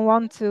 We don't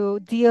want to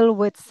deal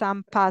with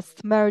some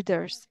past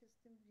murders.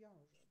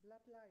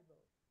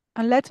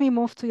 And let me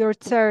move to your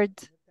third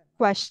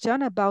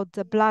question about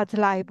the blood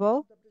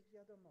libel.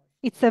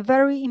 It's a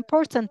very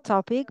important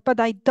topic, but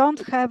I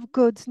don't have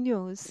good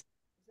news.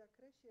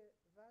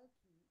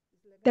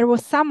 There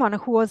was someone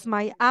who was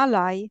my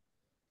ally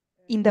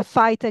in the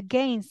fight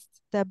against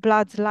the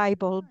blood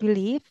libel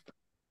belief,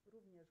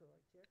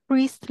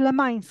 priest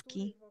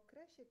Lemański,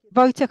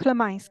 Wojciech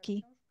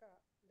Lemański.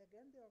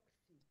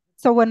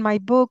 So when my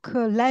book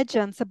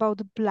Legends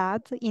about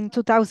Blood in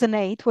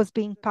 2008 was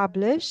being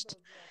published,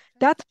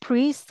 that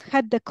priest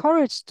had the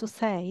courage to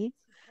say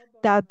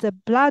that the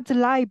blood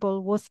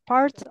libel was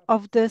part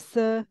of this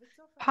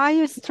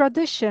pious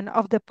tradition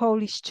of the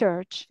Polish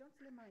Church.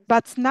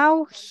 But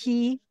now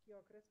he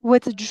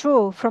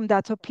withdrew from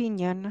that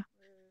opinion.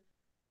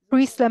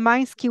 Priest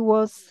Lemański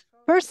was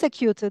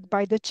persecuted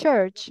by the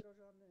church.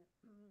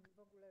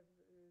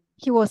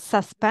 He was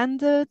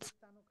suspended.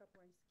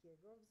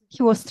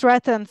 He was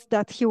threatened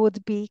that he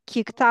would be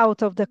kicked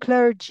out of the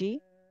clergy.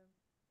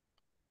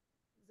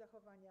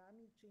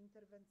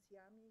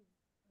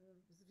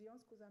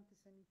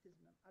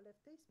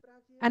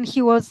 And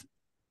he was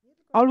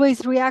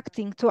always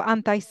reacting to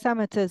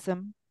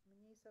anti-Semitism.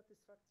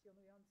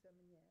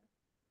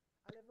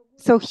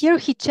 So here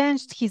he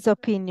changed his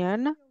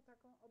opinion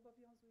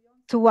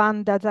to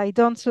one that I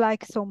don't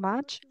like so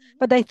much,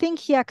 but I think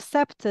he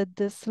accepted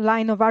this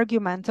line of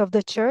argument of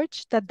the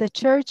church, that the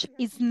church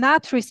is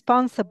not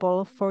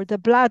responsible for the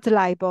blood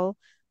libel.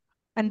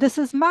 And this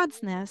is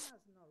madness,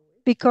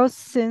 because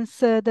since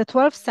the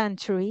 12th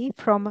century,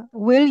 from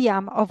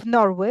William of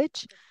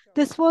Norwich,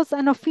 this was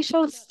an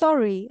official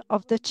story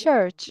of the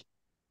church.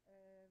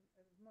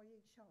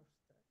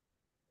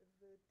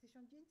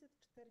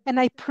 And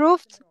I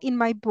proved in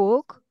my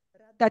book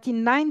that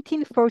in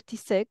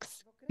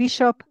 1946,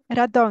 Bishop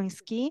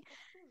Radoński,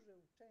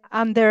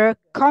 under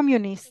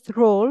communist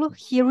rule,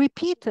 he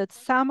repeated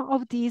some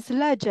of these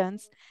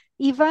legends,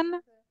 even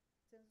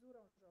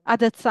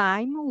at a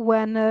time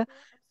when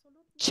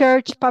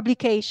church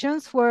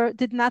publications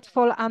did not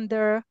fall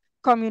under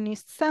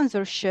communist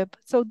censorship.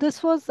 So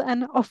this was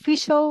an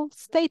official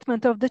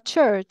statement of the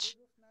church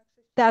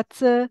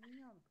that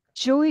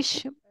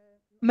Jewish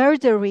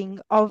murdering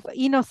of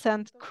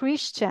innocent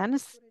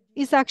Christians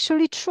is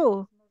actually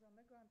true.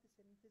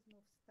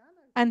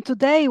 And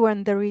today,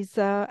 when there is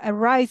a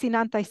rise in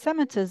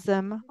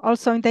anti-Semitism,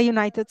 also in the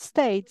United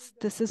States,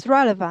 this is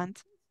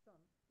relevant.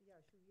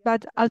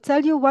 But I'll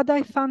tell you what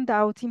I found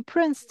out in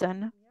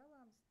Princeton.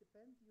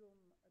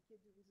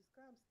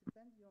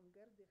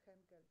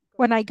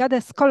 When I got a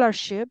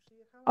scholarship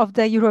of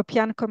the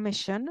European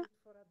Commission,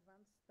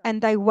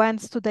 and I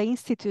went to the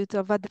Institute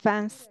of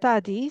Advanced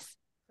Studies,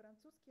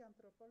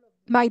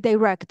 my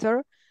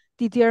director,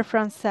 Didier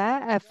Francais,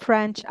 a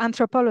French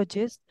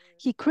anthropologist,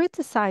 he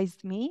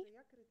criticized me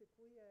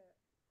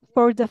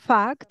for the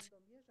fact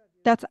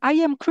that I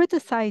am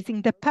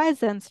criticizing the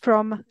peasants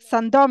from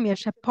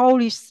Sandomierz, a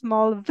Polish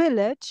small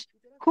village,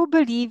 who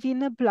believe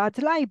in a blood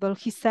libel.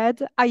 He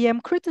said, I am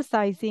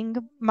criticizing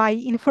my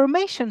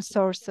information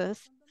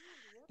sources.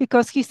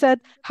 Because he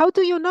said, how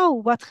do you know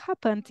what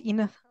happened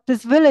in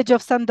this village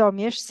of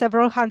Sandomierz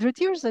several hundred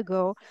years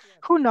ago?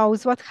 Who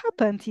knows what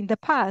happened in the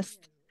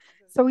past?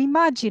 So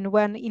imagine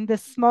when in the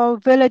small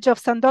village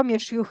of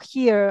Sandomierz you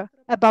hear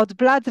about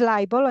blood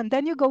libel, and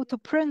then you go to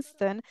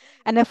Princeton,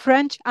 and a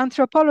French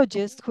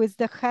anthropologist who is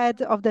the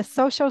head of the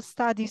social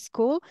studies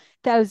school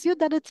tells you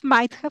that it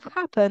might have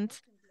happened.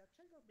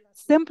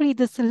 Simply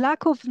this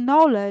lack of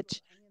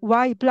knowledge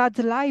why blood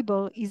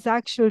libel is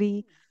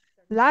actually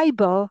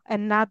libel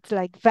and not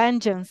like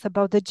vengeance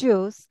about the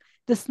Jews,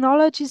 this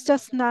knowledge is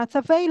just not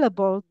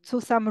available to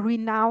some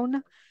renowned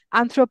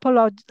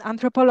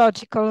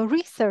anthropological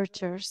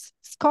researchers,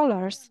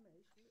 scholars.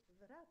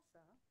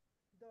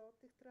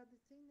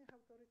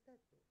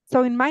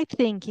 So in my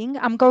thinking,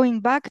 I'm going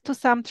back to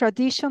some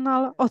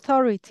traditional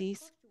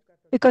authorities,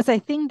 because I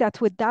think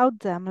that without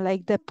them,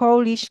 like the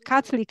Polish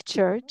Catholic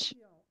Church,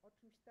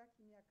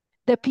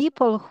 the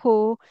people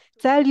who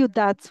tell you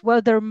that,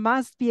 well, there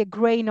must be a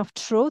grain of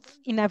truth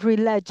in every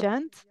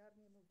legend,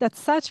 that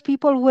such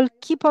people will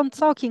keep on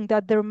talking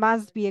that there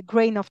must be a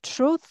grain of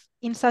truth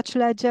in such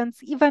legends,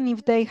 even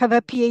if they have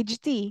a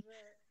PhD,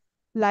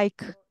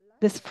 like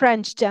this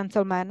French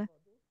gentleman.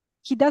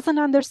 He doesn't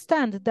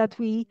understand that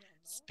we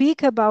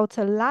speak about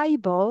a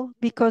libel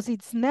because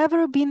it's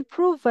never been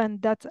proven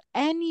that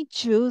any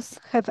Jews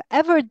have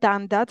ever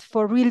done that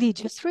for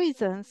religious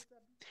reasons.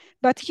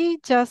 But he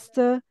just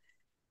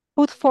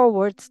put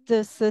forward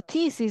this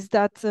thesis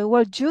that,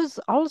 well, Jews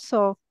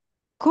also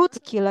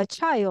could kill a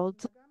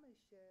child.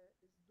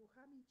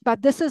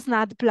 But this is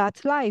not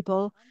blood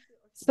libel.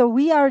 So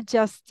we are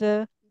just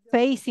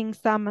facing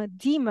some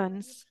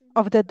demons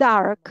of the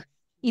dark.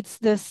 It's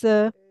this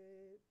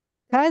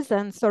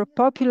peasants or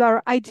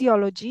popular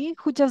ideology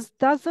who just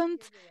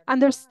doesn't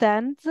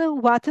understand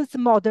what is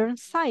modern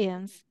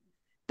science,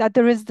 that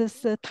there is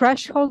this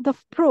threshold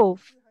of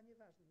proof,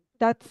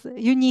 that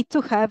you need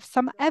to have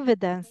some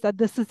evidence that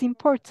this is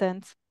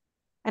important.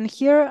 And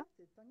here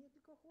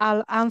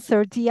I'll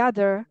answer the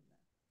other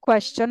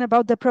question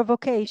about the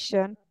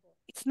provocation.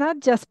 It's not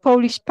just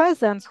Polish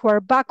peasants who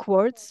are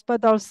backwards,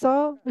 but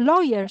also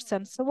lawyers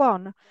and so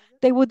on.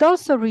 They would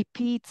also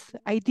repeat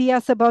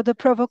ideas about the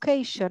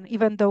provocation,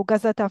 even though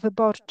Gazeta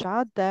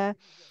Wyborcza, the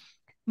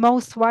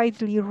most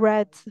widely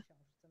read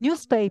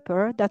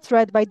newspaper that's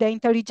read by the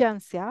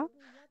intelligentsia,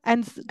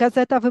 and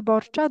Gazeta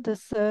Wyborcza,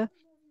 this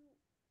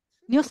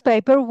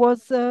newspaper,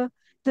 was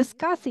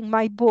discussing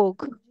my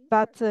book,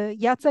 but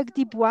Jacek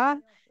Dubois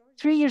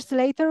 3 years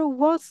later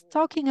was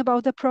talking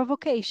about the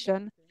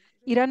provocation.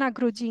 Irena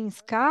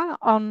Grudzińska,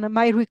 on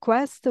my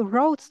request,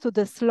 wrote to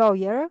this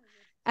lawyer,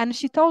 and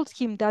she told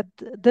him that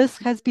this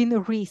has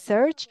been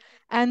researched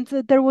and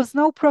there was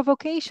no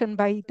provocation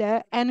by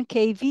the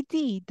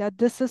NKVD, that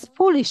this is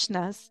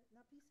foolishness.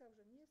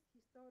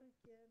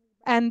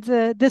 And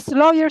this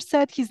lawyer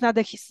said he's not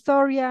a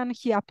historian,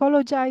 he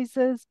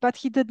apologizes, but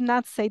he did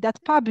not say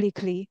that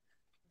publicly.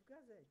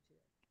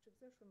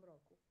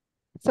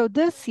 So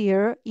this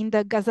year, in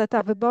the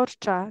Gazeta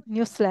Wyborcza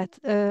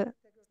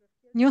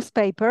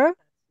newspaper,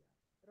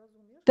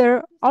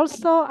 there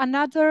also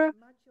another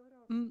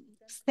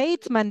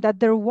statement that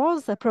there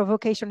was a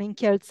provocation in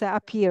Kielce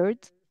appeared.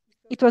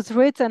 It was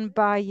written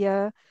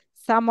by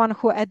someone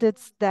who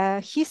edits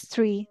the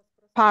history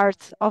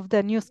part of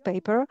the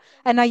newspaper,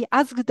 and I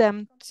asked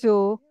them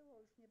to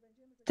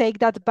take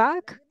that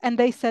back, and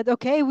they said,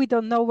 okay, we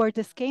don't know where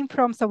this came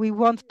from, so we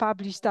won't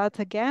publish that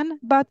again.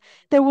 But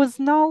there was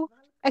no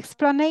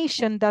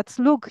explanation that,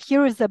 look,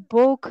 here is a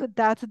book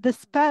that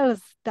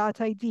dispels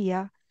that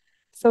idea.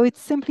 So it's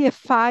simply a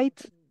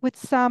fight with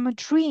some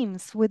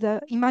dreams, with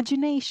the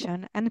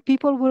imagination, and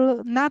people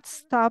will not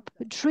stop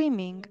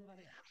dreaming.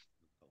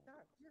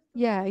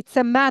 Yeah, it's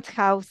a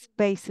madhouse,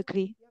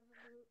 basically.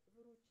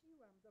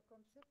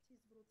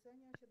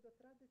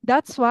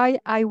 That's why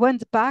I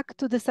went back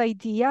to this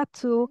idea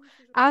to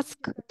ask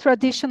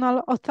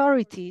traditional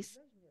authorities.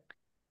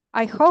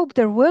 I hope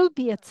there will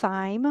be a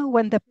time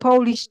when the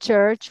Polish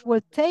Church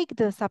will take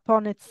this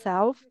upon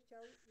itself,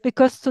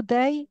 because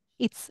today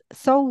it's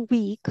so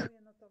weak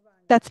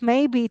that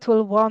maybe it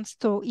will want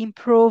to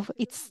improve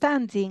its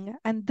standing.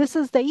 And this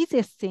is the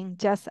easiest thing,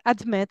 just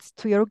admit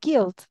to your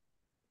guilt.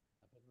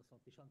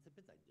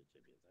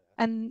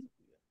 And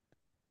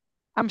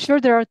I'm sure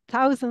there are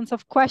thousands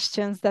of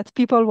questions that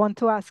people want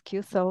to ask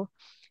you, so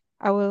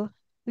I will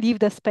leave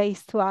the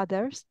space to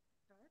others.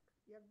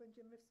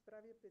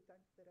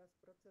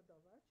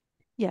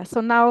 Yeah,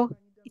 so now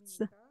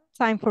it's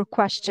time for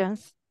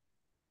questions.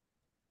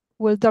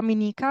 Will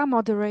Dominika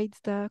moderate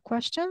the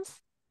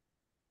questions?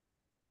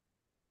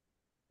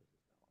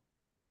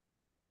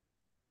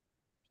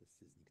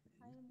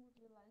 Would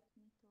you like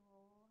me to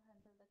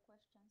handle the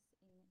questions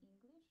in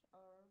English,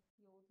 or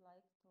you would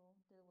like to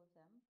deal with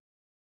them?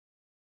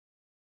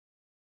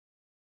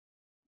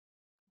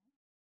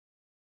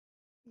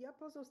 Ja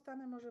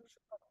pozostanę może przy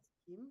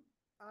polskim,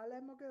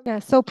 ale mogę...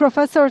 Yeah, so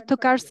Professor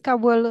Tokarska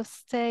will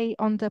stay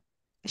on the,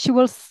 she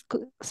will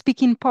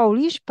speak in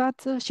Polish,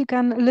 but she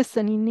can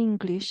listen in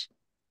English.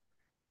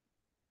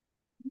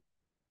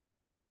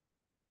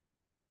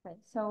 Okay,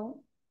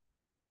 so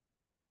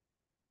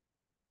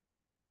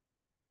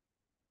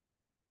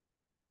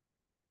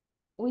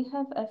we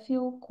have a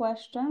few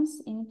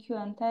questions in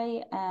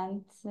Q&A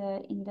and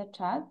in the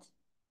chat.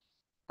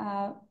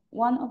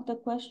 One of the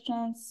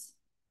questions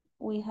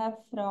we have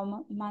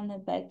from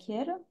Mane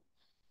Bekir.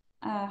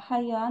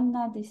 Hi,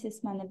 Joanna, this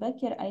is Mane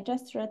Bekir. I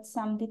just read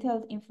some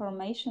detailed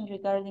information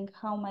regarding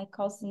how my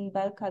cousin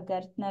Belka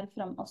Gertner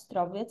from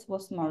Ostrowiec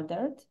was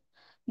murdered.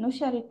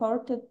 Nusia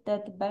reported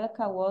that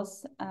Belka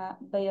was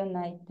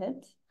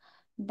bayoneted.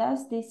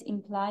 Does this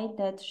imply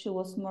that she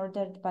was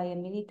murdered by a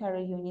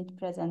military unit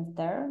present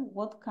there?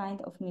 What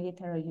kind of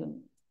military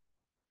unit?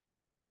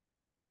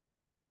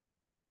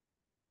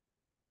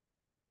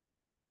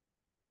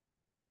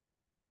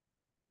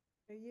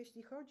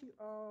 Jeśli chodzi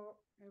o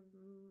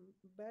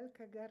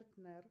Belkę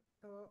Gertner,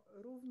 to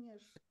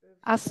również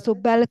As to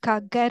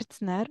Belka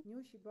Gertner,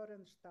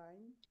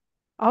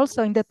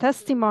 also in the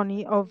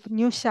testimony of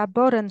Nusia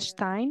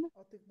Borenstein,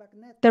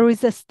 there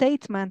is a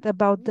statement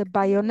about the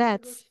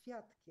bayonets.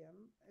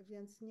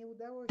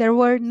 There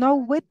were no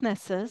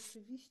witnesses,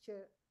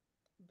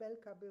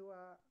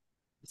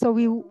 so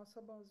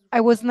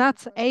I was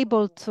not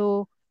able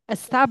to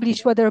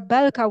establish whether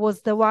Belka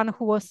was the one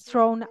who was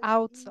thrown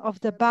out of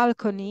the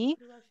balcony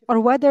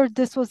or whether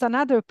this was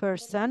another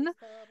person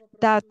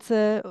that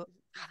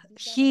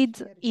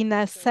hid in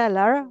a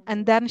cellar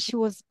and then she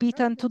was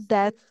beaten to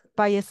death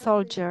by a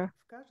soldier.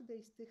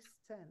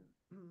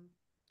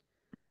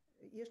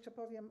 Jeszcze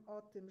powiem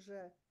o tym,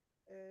 że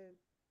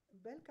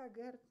Belka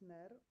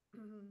Gertner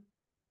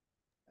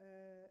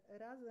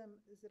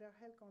razem z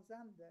Rachelką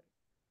Zander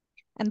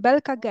And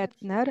Belka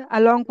Gettner,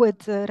 along with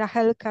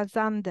Rachelka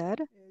Zander,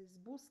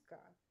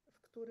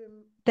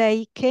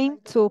 they came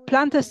to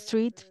Planter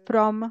Street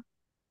from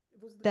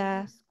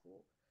the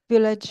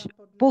village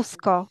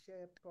Busko.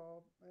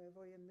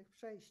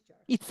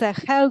 It's a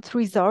health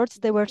resort.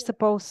 They were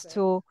supposed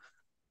to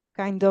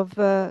kind of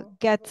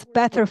get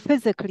better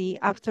physically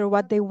after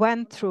what they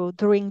went through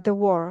during the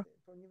war.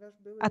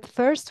 At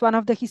first, one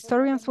of the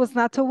historians was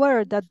not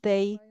aware that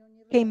they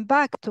came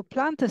back to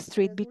Planter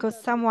Street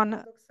because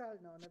someone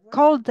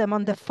called them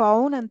on the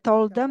phone and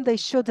told them they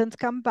shouldn't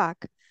come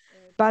back.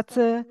 But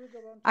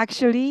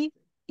actually,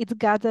 it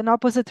got an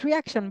opposite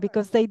reaction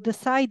because they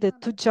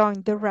decided to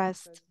join the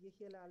rest.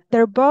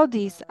 Their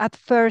bodies at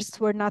first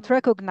were not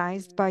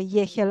recognized by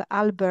Yehiel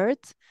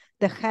Albert,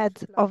 the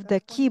head of the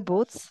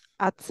kibbutz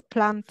at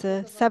Plant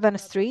 7th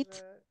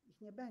Street,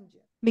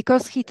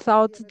 because he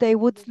thought they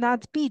would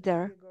not be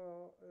there.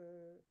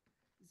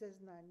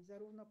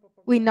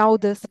 We know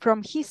this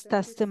from his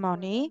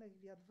testimony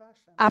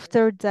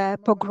after the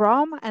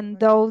pogrom and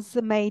those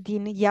made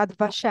in Yad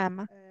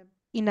Vashem,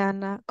 in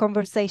a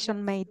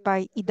conversation made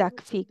by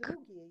Idak Fik.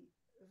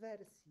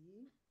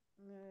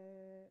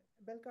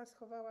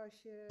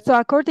 So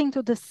according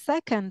to the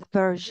second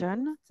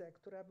version,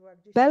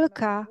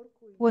 Belka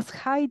was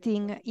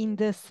hiding in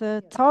this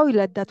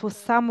toilet that was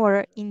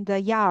somewhere in the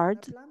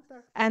yard,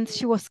 and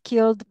she was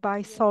killed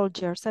by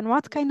soldiers. And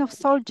what kind of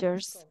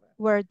soldiers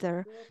were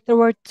there? There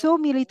were two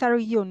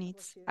military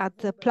units at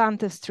the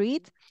Planter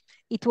Street.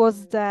 It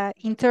was the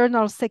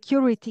Internal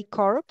Security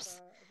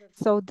Corps,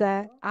 so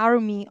the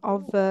Army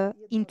of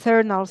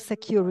Internal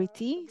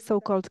Security,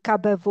 so-called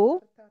KBW,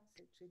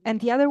 and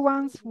the other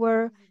ones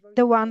were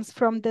the ones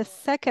from the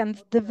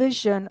 2nd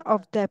Division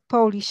of the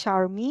Polish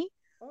Army.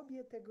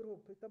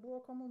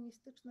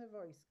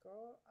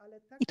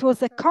 It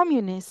was a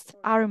communist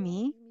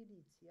army,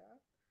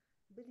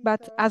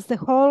 but as the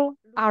whole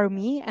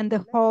army and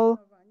the whole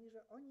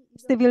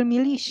civil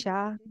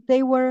militia,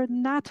 they were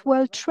not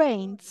well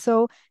trained,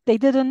 so they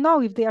didn't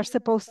know if they are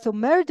supposed to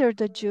murder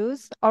the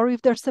Jews or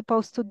if they're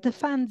supposed to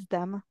defend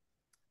them.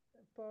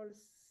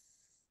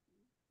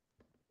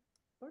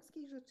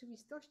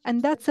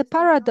 And that's a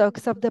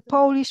paradox of the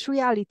Polish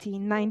reality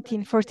in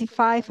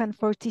 1945 and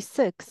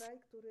 46.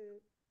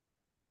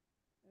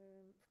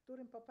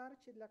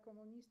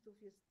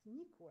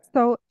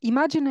 So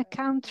imagine a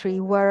country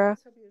where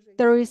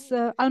there is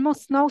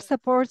almost no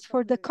support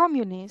for the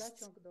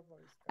communists,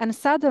 and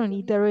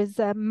suddenly there is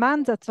a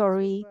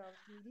mandatory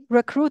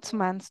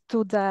recruitment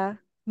to the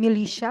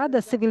militia,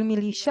 the civil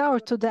militia, or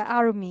to the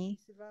army.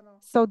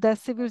 So the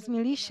civil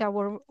militia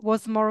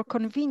was more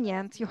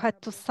convenient. You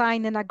had to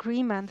sign an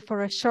agreement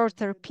for a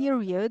shorter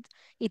period.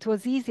 It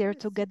was easier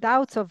to get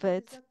out of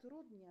it.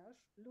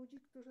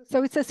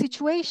 So it's a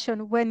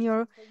situation when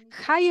you're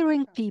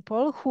hiring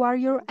people who are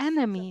your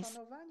enemies.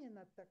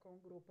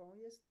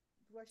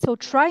 So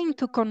trying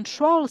to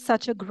control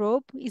such a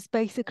group is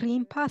basically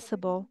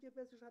impossible.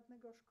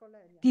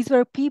 These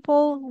were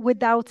people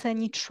without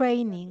any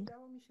training.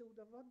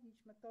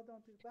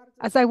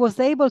 As I was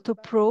able to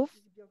prove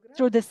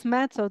through this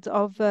method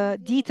of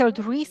detailed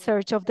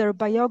research of their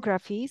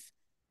biographies,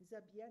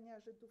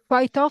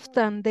 quite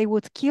often they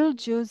would kill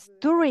Jews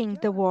during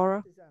the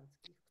war.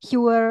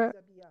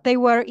 They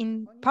were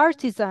in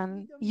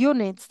partisan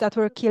units that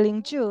were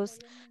killing Jews,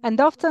 and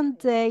often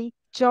they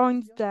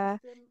joined the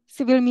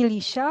civil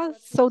militia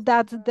so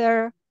that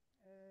their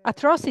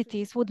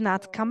atrocities would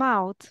not come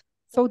out.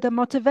 So the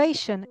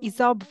motivation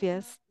is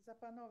obvious.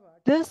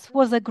 This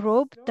was a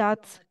group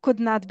that could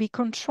not be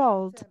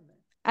controlled,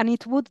 and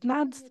it would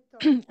not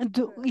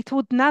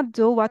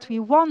do what we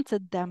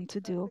wanted them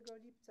to do.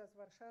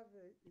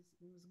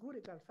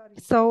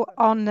 So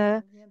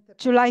on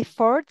July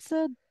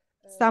 4th,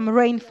 some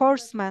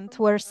reinforcements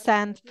were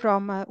sent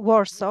from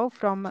Warsaw,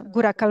 from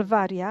Góra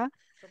Kalwaria,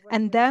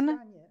 and then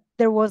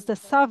there was the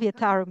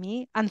Soviet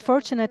army.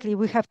 Unfortunately,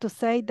 we have to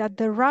say that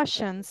the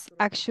Russians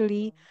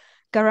actually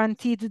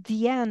guaranteed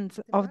the end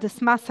of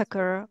this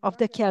massacre of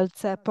the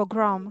Kielce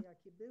Pogrom.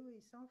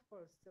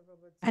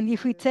 And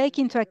if we take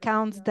into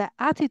account the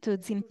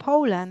attitudes in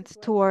Poland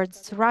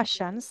towards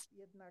Russians,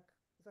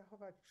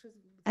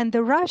 and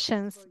the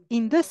Russians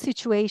in this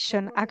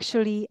situation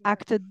actually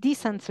acted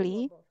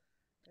decently,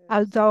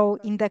 although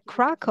in the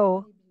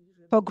Krakow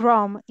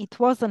pogrom it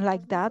wasn't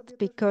like that,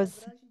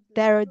 because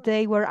there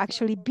they were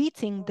actually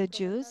beating the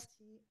Jews.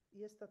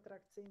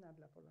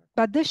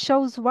 But this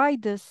shows why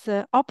this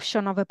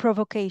option of a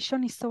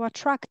provocation is so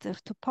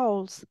attractive to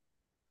Poles.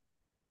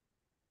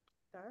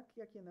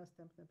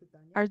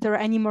 Are there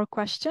any more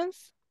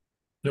questions?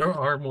 There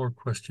are more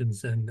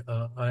questions, and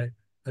I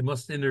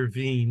must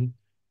intervene.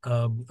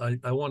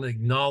 I want to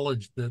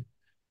acknowledge that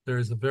there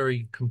is a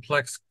very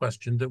complex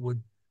question that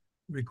would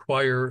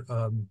require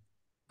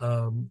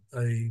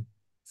a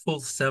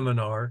full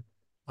seminar.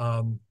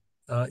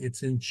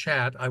 It's in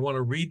chat. I want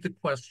to read the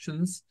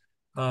questions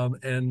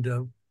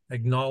and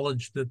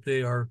acknowledge that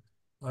they are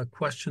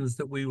questions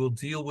that we will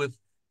deal with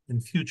in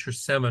future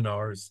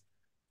seminars.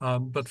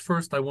 But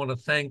first, I want to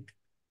thank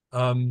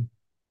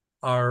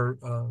our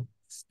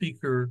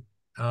speaker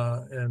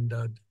and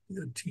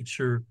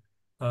teacher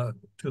to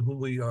whom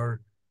we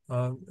are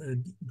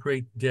in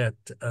great debt,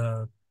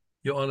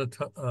 Joanna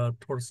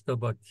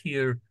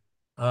Tokarska-Bakir,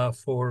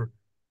 for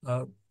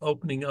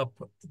opening up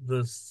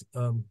this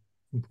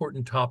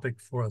important topic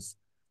for us.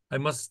 I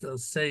must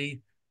say,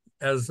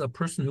 as a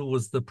person who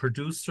was the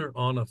producer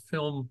on a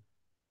film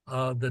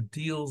that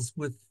deals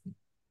with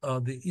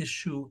the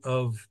issue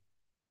of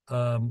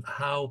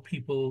how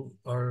people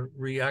are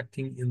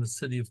reacting in the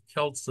city of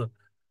Kielce,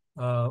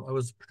 I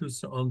was a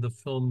producer on the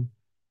film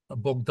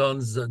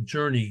Bogdan's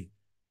Journey.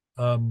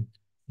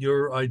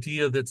 Your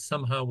idea that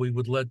somehow we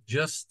would let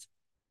just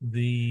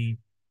the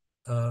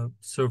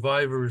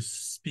survivors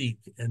speak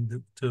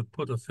and to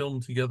put a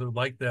film together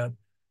like that,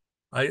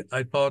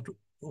 I thought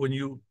when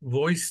you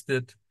voiced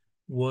it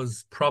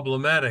was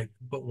problematic,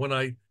 but when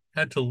I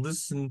had to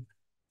listen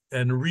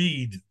and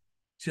read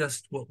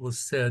just what was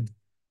said,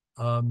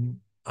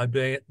 I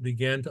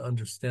began to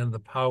understand the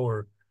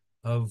power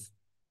of,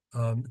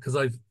 because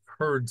I've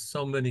heard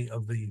so many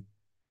of the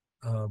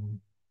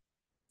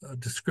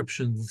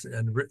descriptions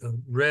and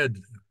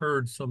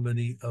heard so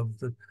many of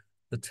the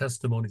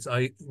testimonies.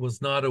 I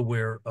was not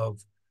aware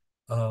of,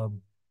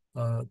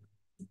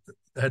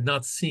 had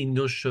not seen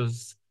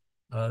Nusha's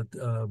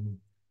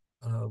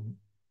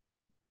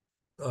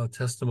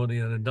testimony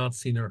and had not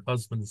seen her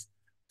husband's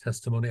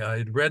testimony. I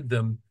had read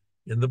them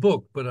in the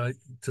book, but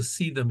to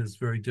see them is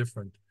very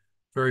different,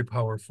 very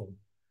powerful.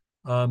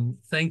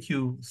 Thank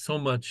you so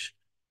much,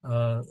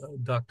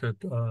 Dr.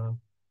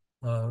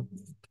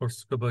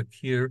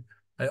 Tokarska-Bakir.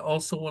 I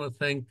also want to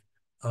thank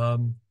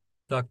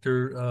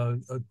Dr.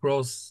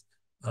 Gross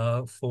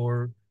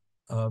for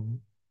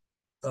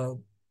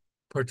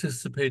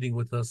participating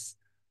with us.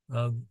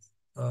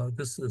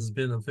 This has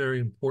been a very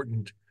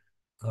important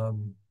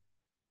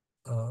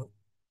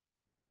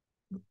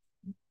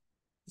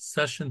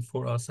session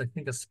for us, I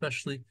think,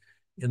 especially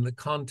in the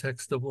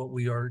context of what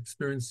we are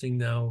experiencing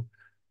now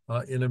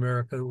in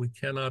America. We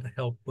cannot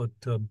help but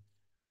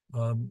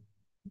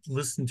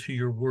listen to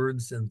your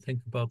words and think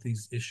about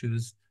these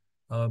issues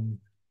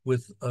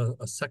with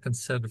a second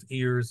set of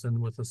ears and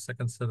with a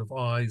second set of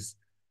eyes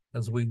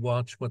as we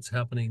watch what's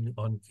happening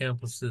on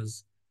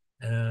campuses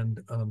and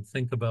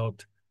think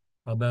about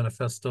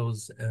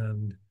manifestos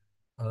and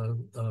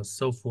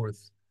so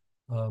forth.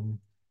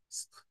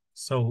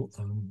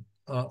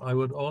 I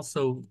would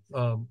also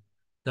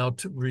now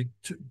to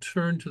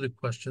return to the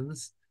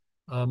questions.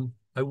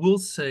 I will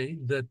say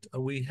that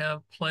we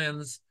have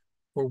plans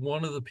for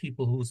one of the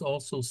people who's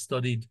also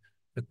studied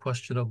the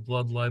question of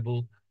blood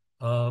libel,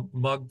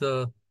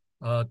 Magda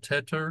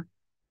Teter,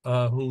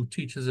 who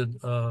teaches at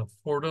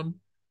Fordham,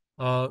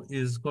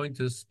 is going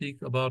to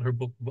speak about her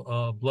book,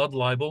 Blood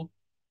Libel.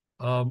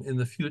 In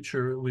the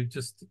future, we've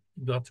just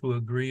got to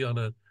agree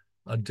on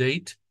a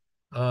date.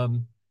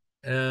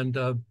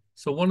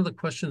 So one of the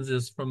questions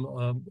is from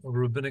a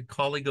rabbinic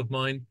colleague of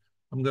mine.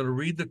 I'm going to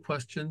read the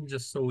question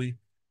just so we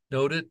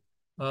note it.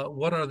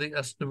 What are the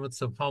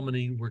estimates of how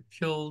many were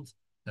killed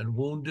and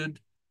wounded?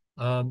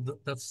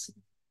 That's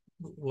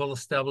well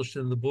established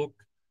in the book.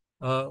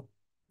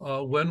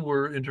 When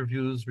were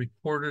interviews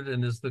recorded,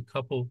 and is the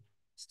couple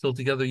still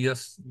together?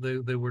 Yes,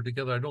 they were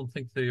together. I don't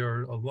think they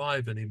are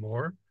alive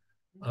anymore.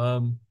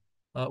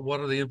 What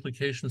are the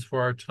implications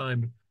for our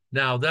time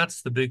now?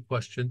 That's the big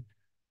question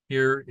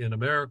here in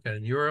America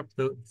and Europe.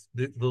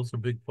 Those are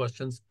big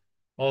questions.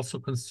 Also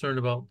concerned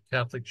about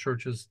Catholic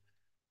Church's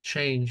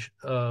change.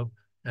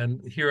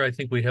 And here I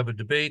think we have a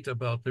debate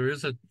about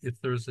if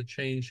there is a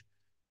change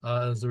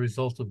as a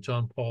result of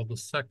John Paul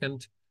II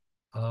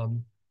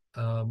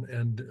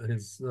and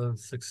his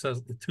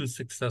two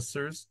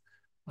successors,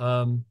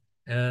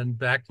 and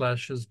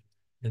backlashes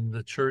in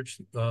the church.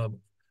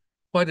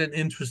 Quite an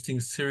interesting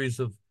series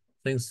of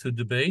things to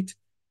debate.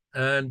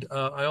 And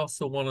I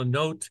also want to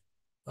note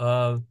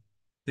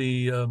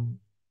the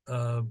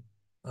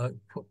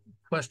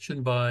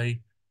question by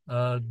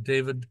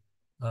David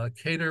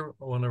Cater,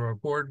 one of our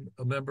board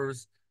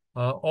members,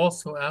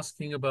 also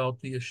asking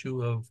about the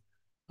issue of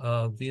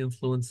the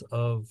influence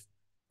of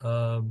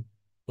the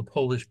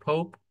Polish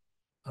Pope.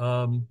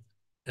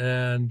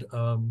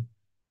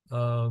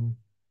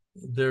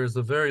 There's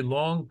a very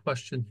long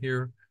question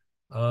here.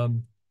 I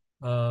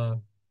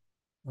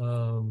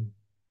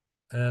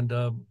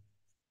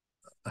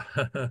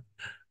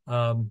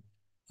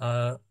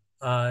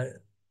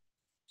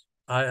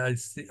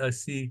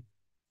see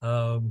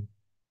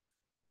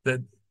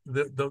that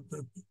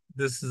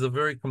this is a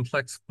very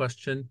complex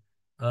question.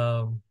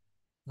 So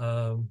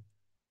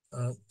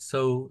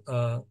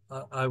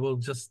I will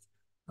just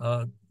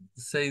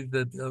say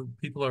that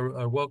people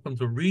are welcome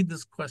to read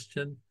this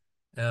question.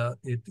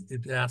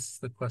 It asks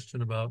the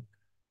question about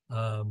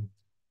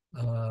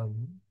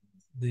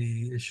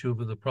the issue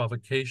of the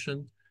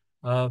provocation.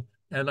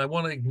 And I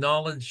want to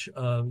acknowledge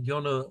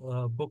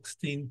Yona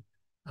Bookstein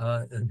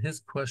and his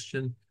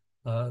question.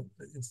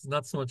 It's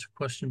not so much a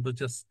question, but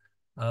just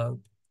a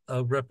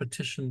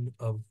repetition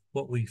of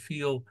what we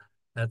feel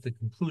at the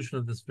conclusion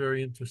of this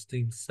very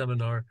interesting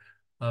seminar.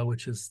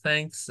 which is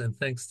thanks, and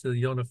thanks to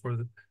Yona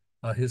for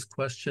his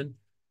question.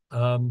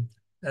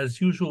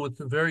 As usual with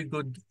the very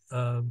good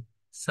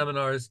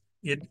seminars,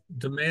 it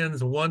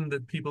demands one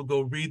that people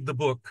go read the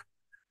book.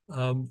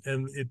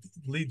 And it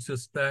leads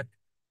us back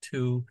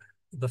to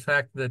the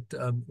fact that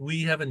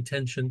we have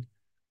intention,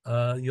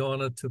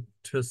 Joanna,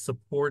 to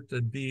support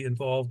and be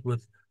involved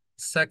with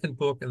the second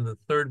book and the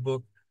third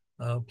book.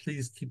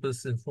 Please keep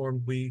us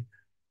informed. We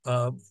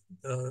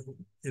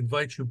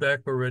invite you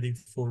back already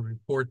for a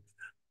report.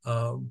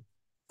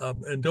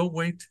 And don't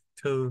wait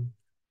for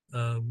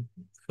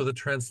the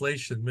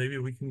translation. Maybe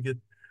we can get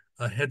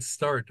a head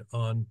start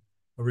on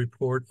a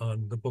report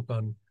on the book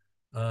on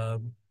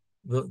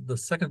the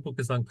second book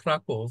is on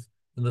Krakow,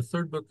 and the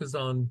third book is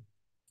on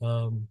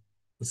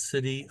the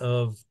city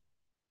of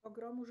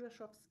Pogromu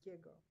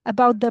Rzeszowskiego.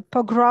 About the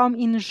pogrom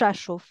in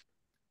Rzeszów.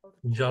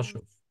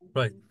 Rzeszów,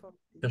 right?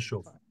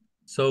 Rzeszów.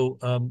 So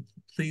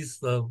please,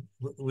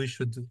 we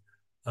should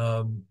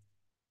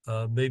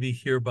maybe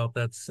hear about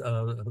that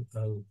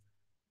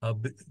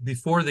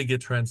before they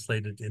get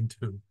translated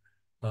into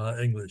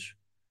English.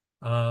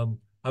 I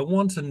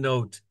want to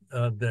note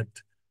that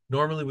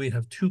normally we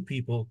have two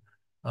people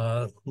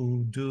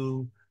who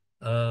do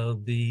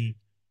the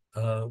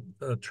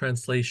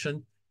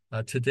translation.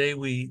 Today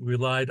we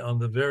relied on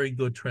the very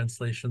good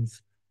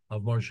translations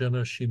of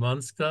Marzena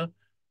Szymanska,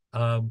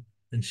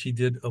 and she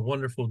did a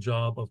wonderful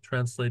job of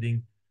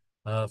translating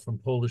from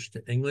Polish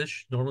to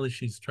English. Normally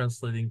she's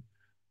translating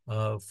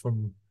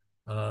from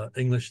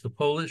English to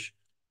Polish,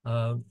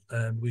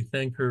 and we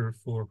thank her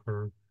for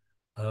her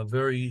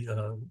very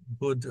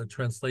good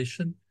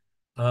translation.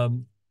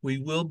 We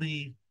will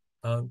be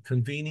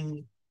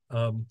convening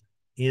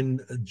in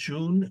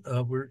June.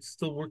 We're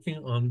still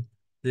working on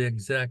the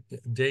exact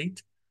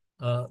date.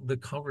 The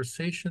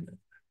conversation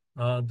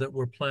that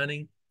we're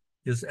planning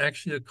is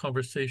actually a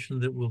conversation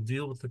that will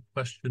deal with the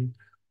question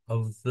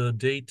of the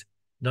date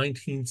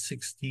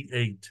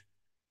 1968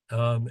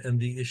 and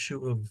the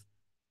issue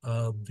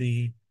of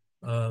the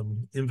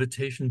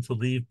invitation to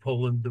leave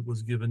Poland that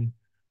was given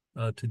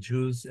to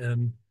Jews,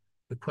 and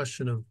the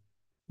question of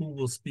who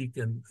will speak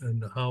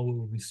and how it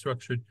will be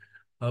structured.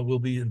 We'll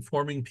be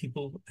informing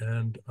people,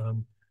 and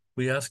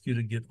we ask you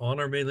to get on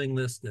our mailing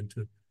list and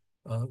to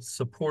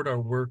support our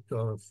work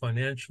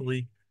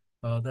financially.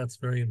 That's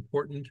very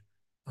important.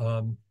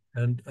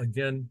 And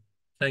again,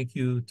 thank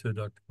you to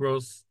Dr.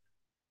 Gross,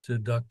 to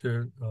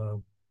Dr.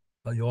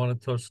 Joanna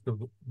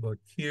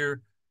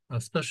Tokarska-Bakir.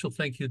 A special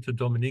thank you to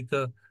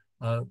Dominika.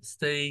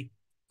 Stay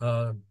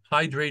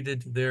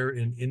hydrated there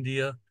in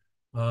India,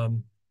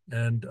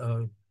 and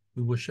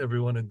we wish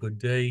everyone a good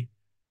day.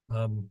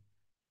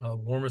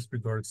 Warmest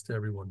regards to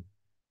everyone.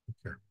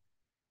 Take care.